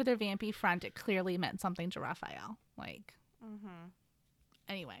done for their vampy friend, it clearly meant something to Raphael. Like,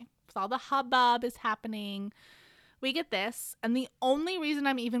 anyway, so all the hubbub is happening. We get this, and the only reason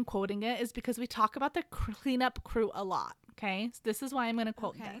I'm even quoting it is because we talk about the cleanup crew a lot, okay? So this is why I'm going to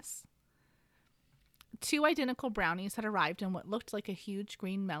quote this. 2 identical brownies had arrived in what looked like a huge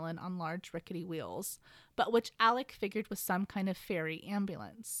green melon on large rickety wheels, but which Alec figured was some kind of fairy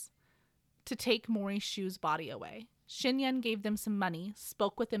ambulance to take Maury Shu's body away. Shinyan gave them some money,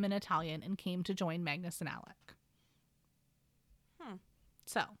 spoke with them in Italian, and came to join Magnus and Alec.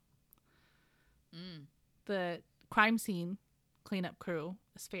 So, the crime scene cleanup crew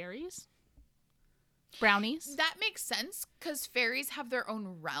is fairies, brownies. That makes sense because fairies have their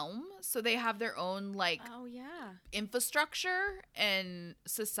own realm. So they have their own like Oh, yeah. infrastructure and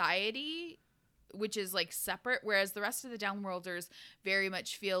society, which is like separate. Whereas the rest of the downworlders very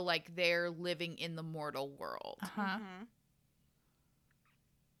much feel like they're living in the mortal world. Uh-huh.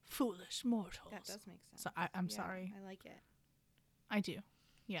 Foolish mortals. That does make sense. So I'm Yeah, sorry. I like it. I do.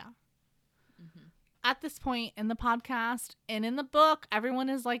 Yeah. At this point in the podcast and in the book, everyone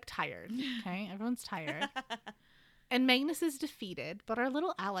is like tired. Okay. Everyone's tired. And Magnus is defeated, but our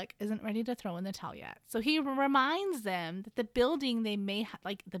little Alec isn't ready to throw in the towel yet. So he reminds them that the building may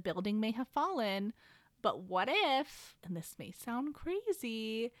have fallen, but what if, and this may sound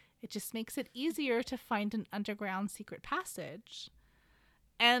crazy, it just makes it easier to find an underground secret passage.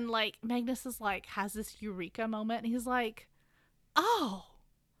 And like Magnus is like, has this eureka moment, and he's like, oh,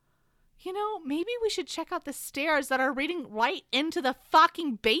 you know, maybe we should check out the stairs that are leading right into the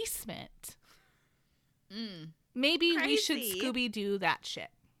fucking basement. Maybe we should Scooby-Doo that shit.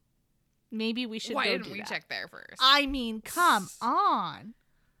 Maybe we should Why go didn't do we that. check there first? I mean, come on.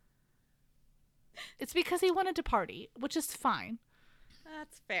 It's because he wanted to party, which is fine.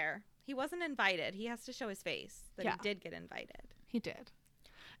 That's fair. He wasn't invited. He has to show his face that Yeah. he did get invited. He did.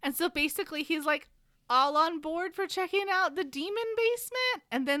 And so basically he's like all on board for checking out the demon basement.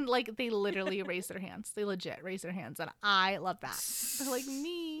 And then like they literally raise their hands. They legit raise their hands. And I love that. They're like,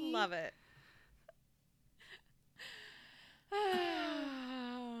 me. Love it.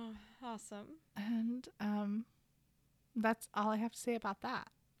 Awesome. And that's all I have to say about that.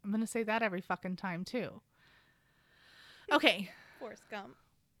 I'm going to say that every fucking time too. Okay. Forrest Gump.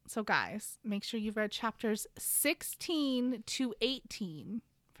 So guys, make sure you've read chapters 16 to 18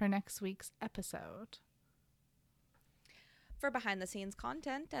 for next week's episode. For behind the scenes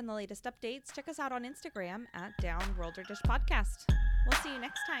content and the latest updates, check us out on Instagram at Down World or Dish Podcast. We'll see you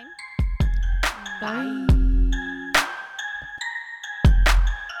next time. Bye.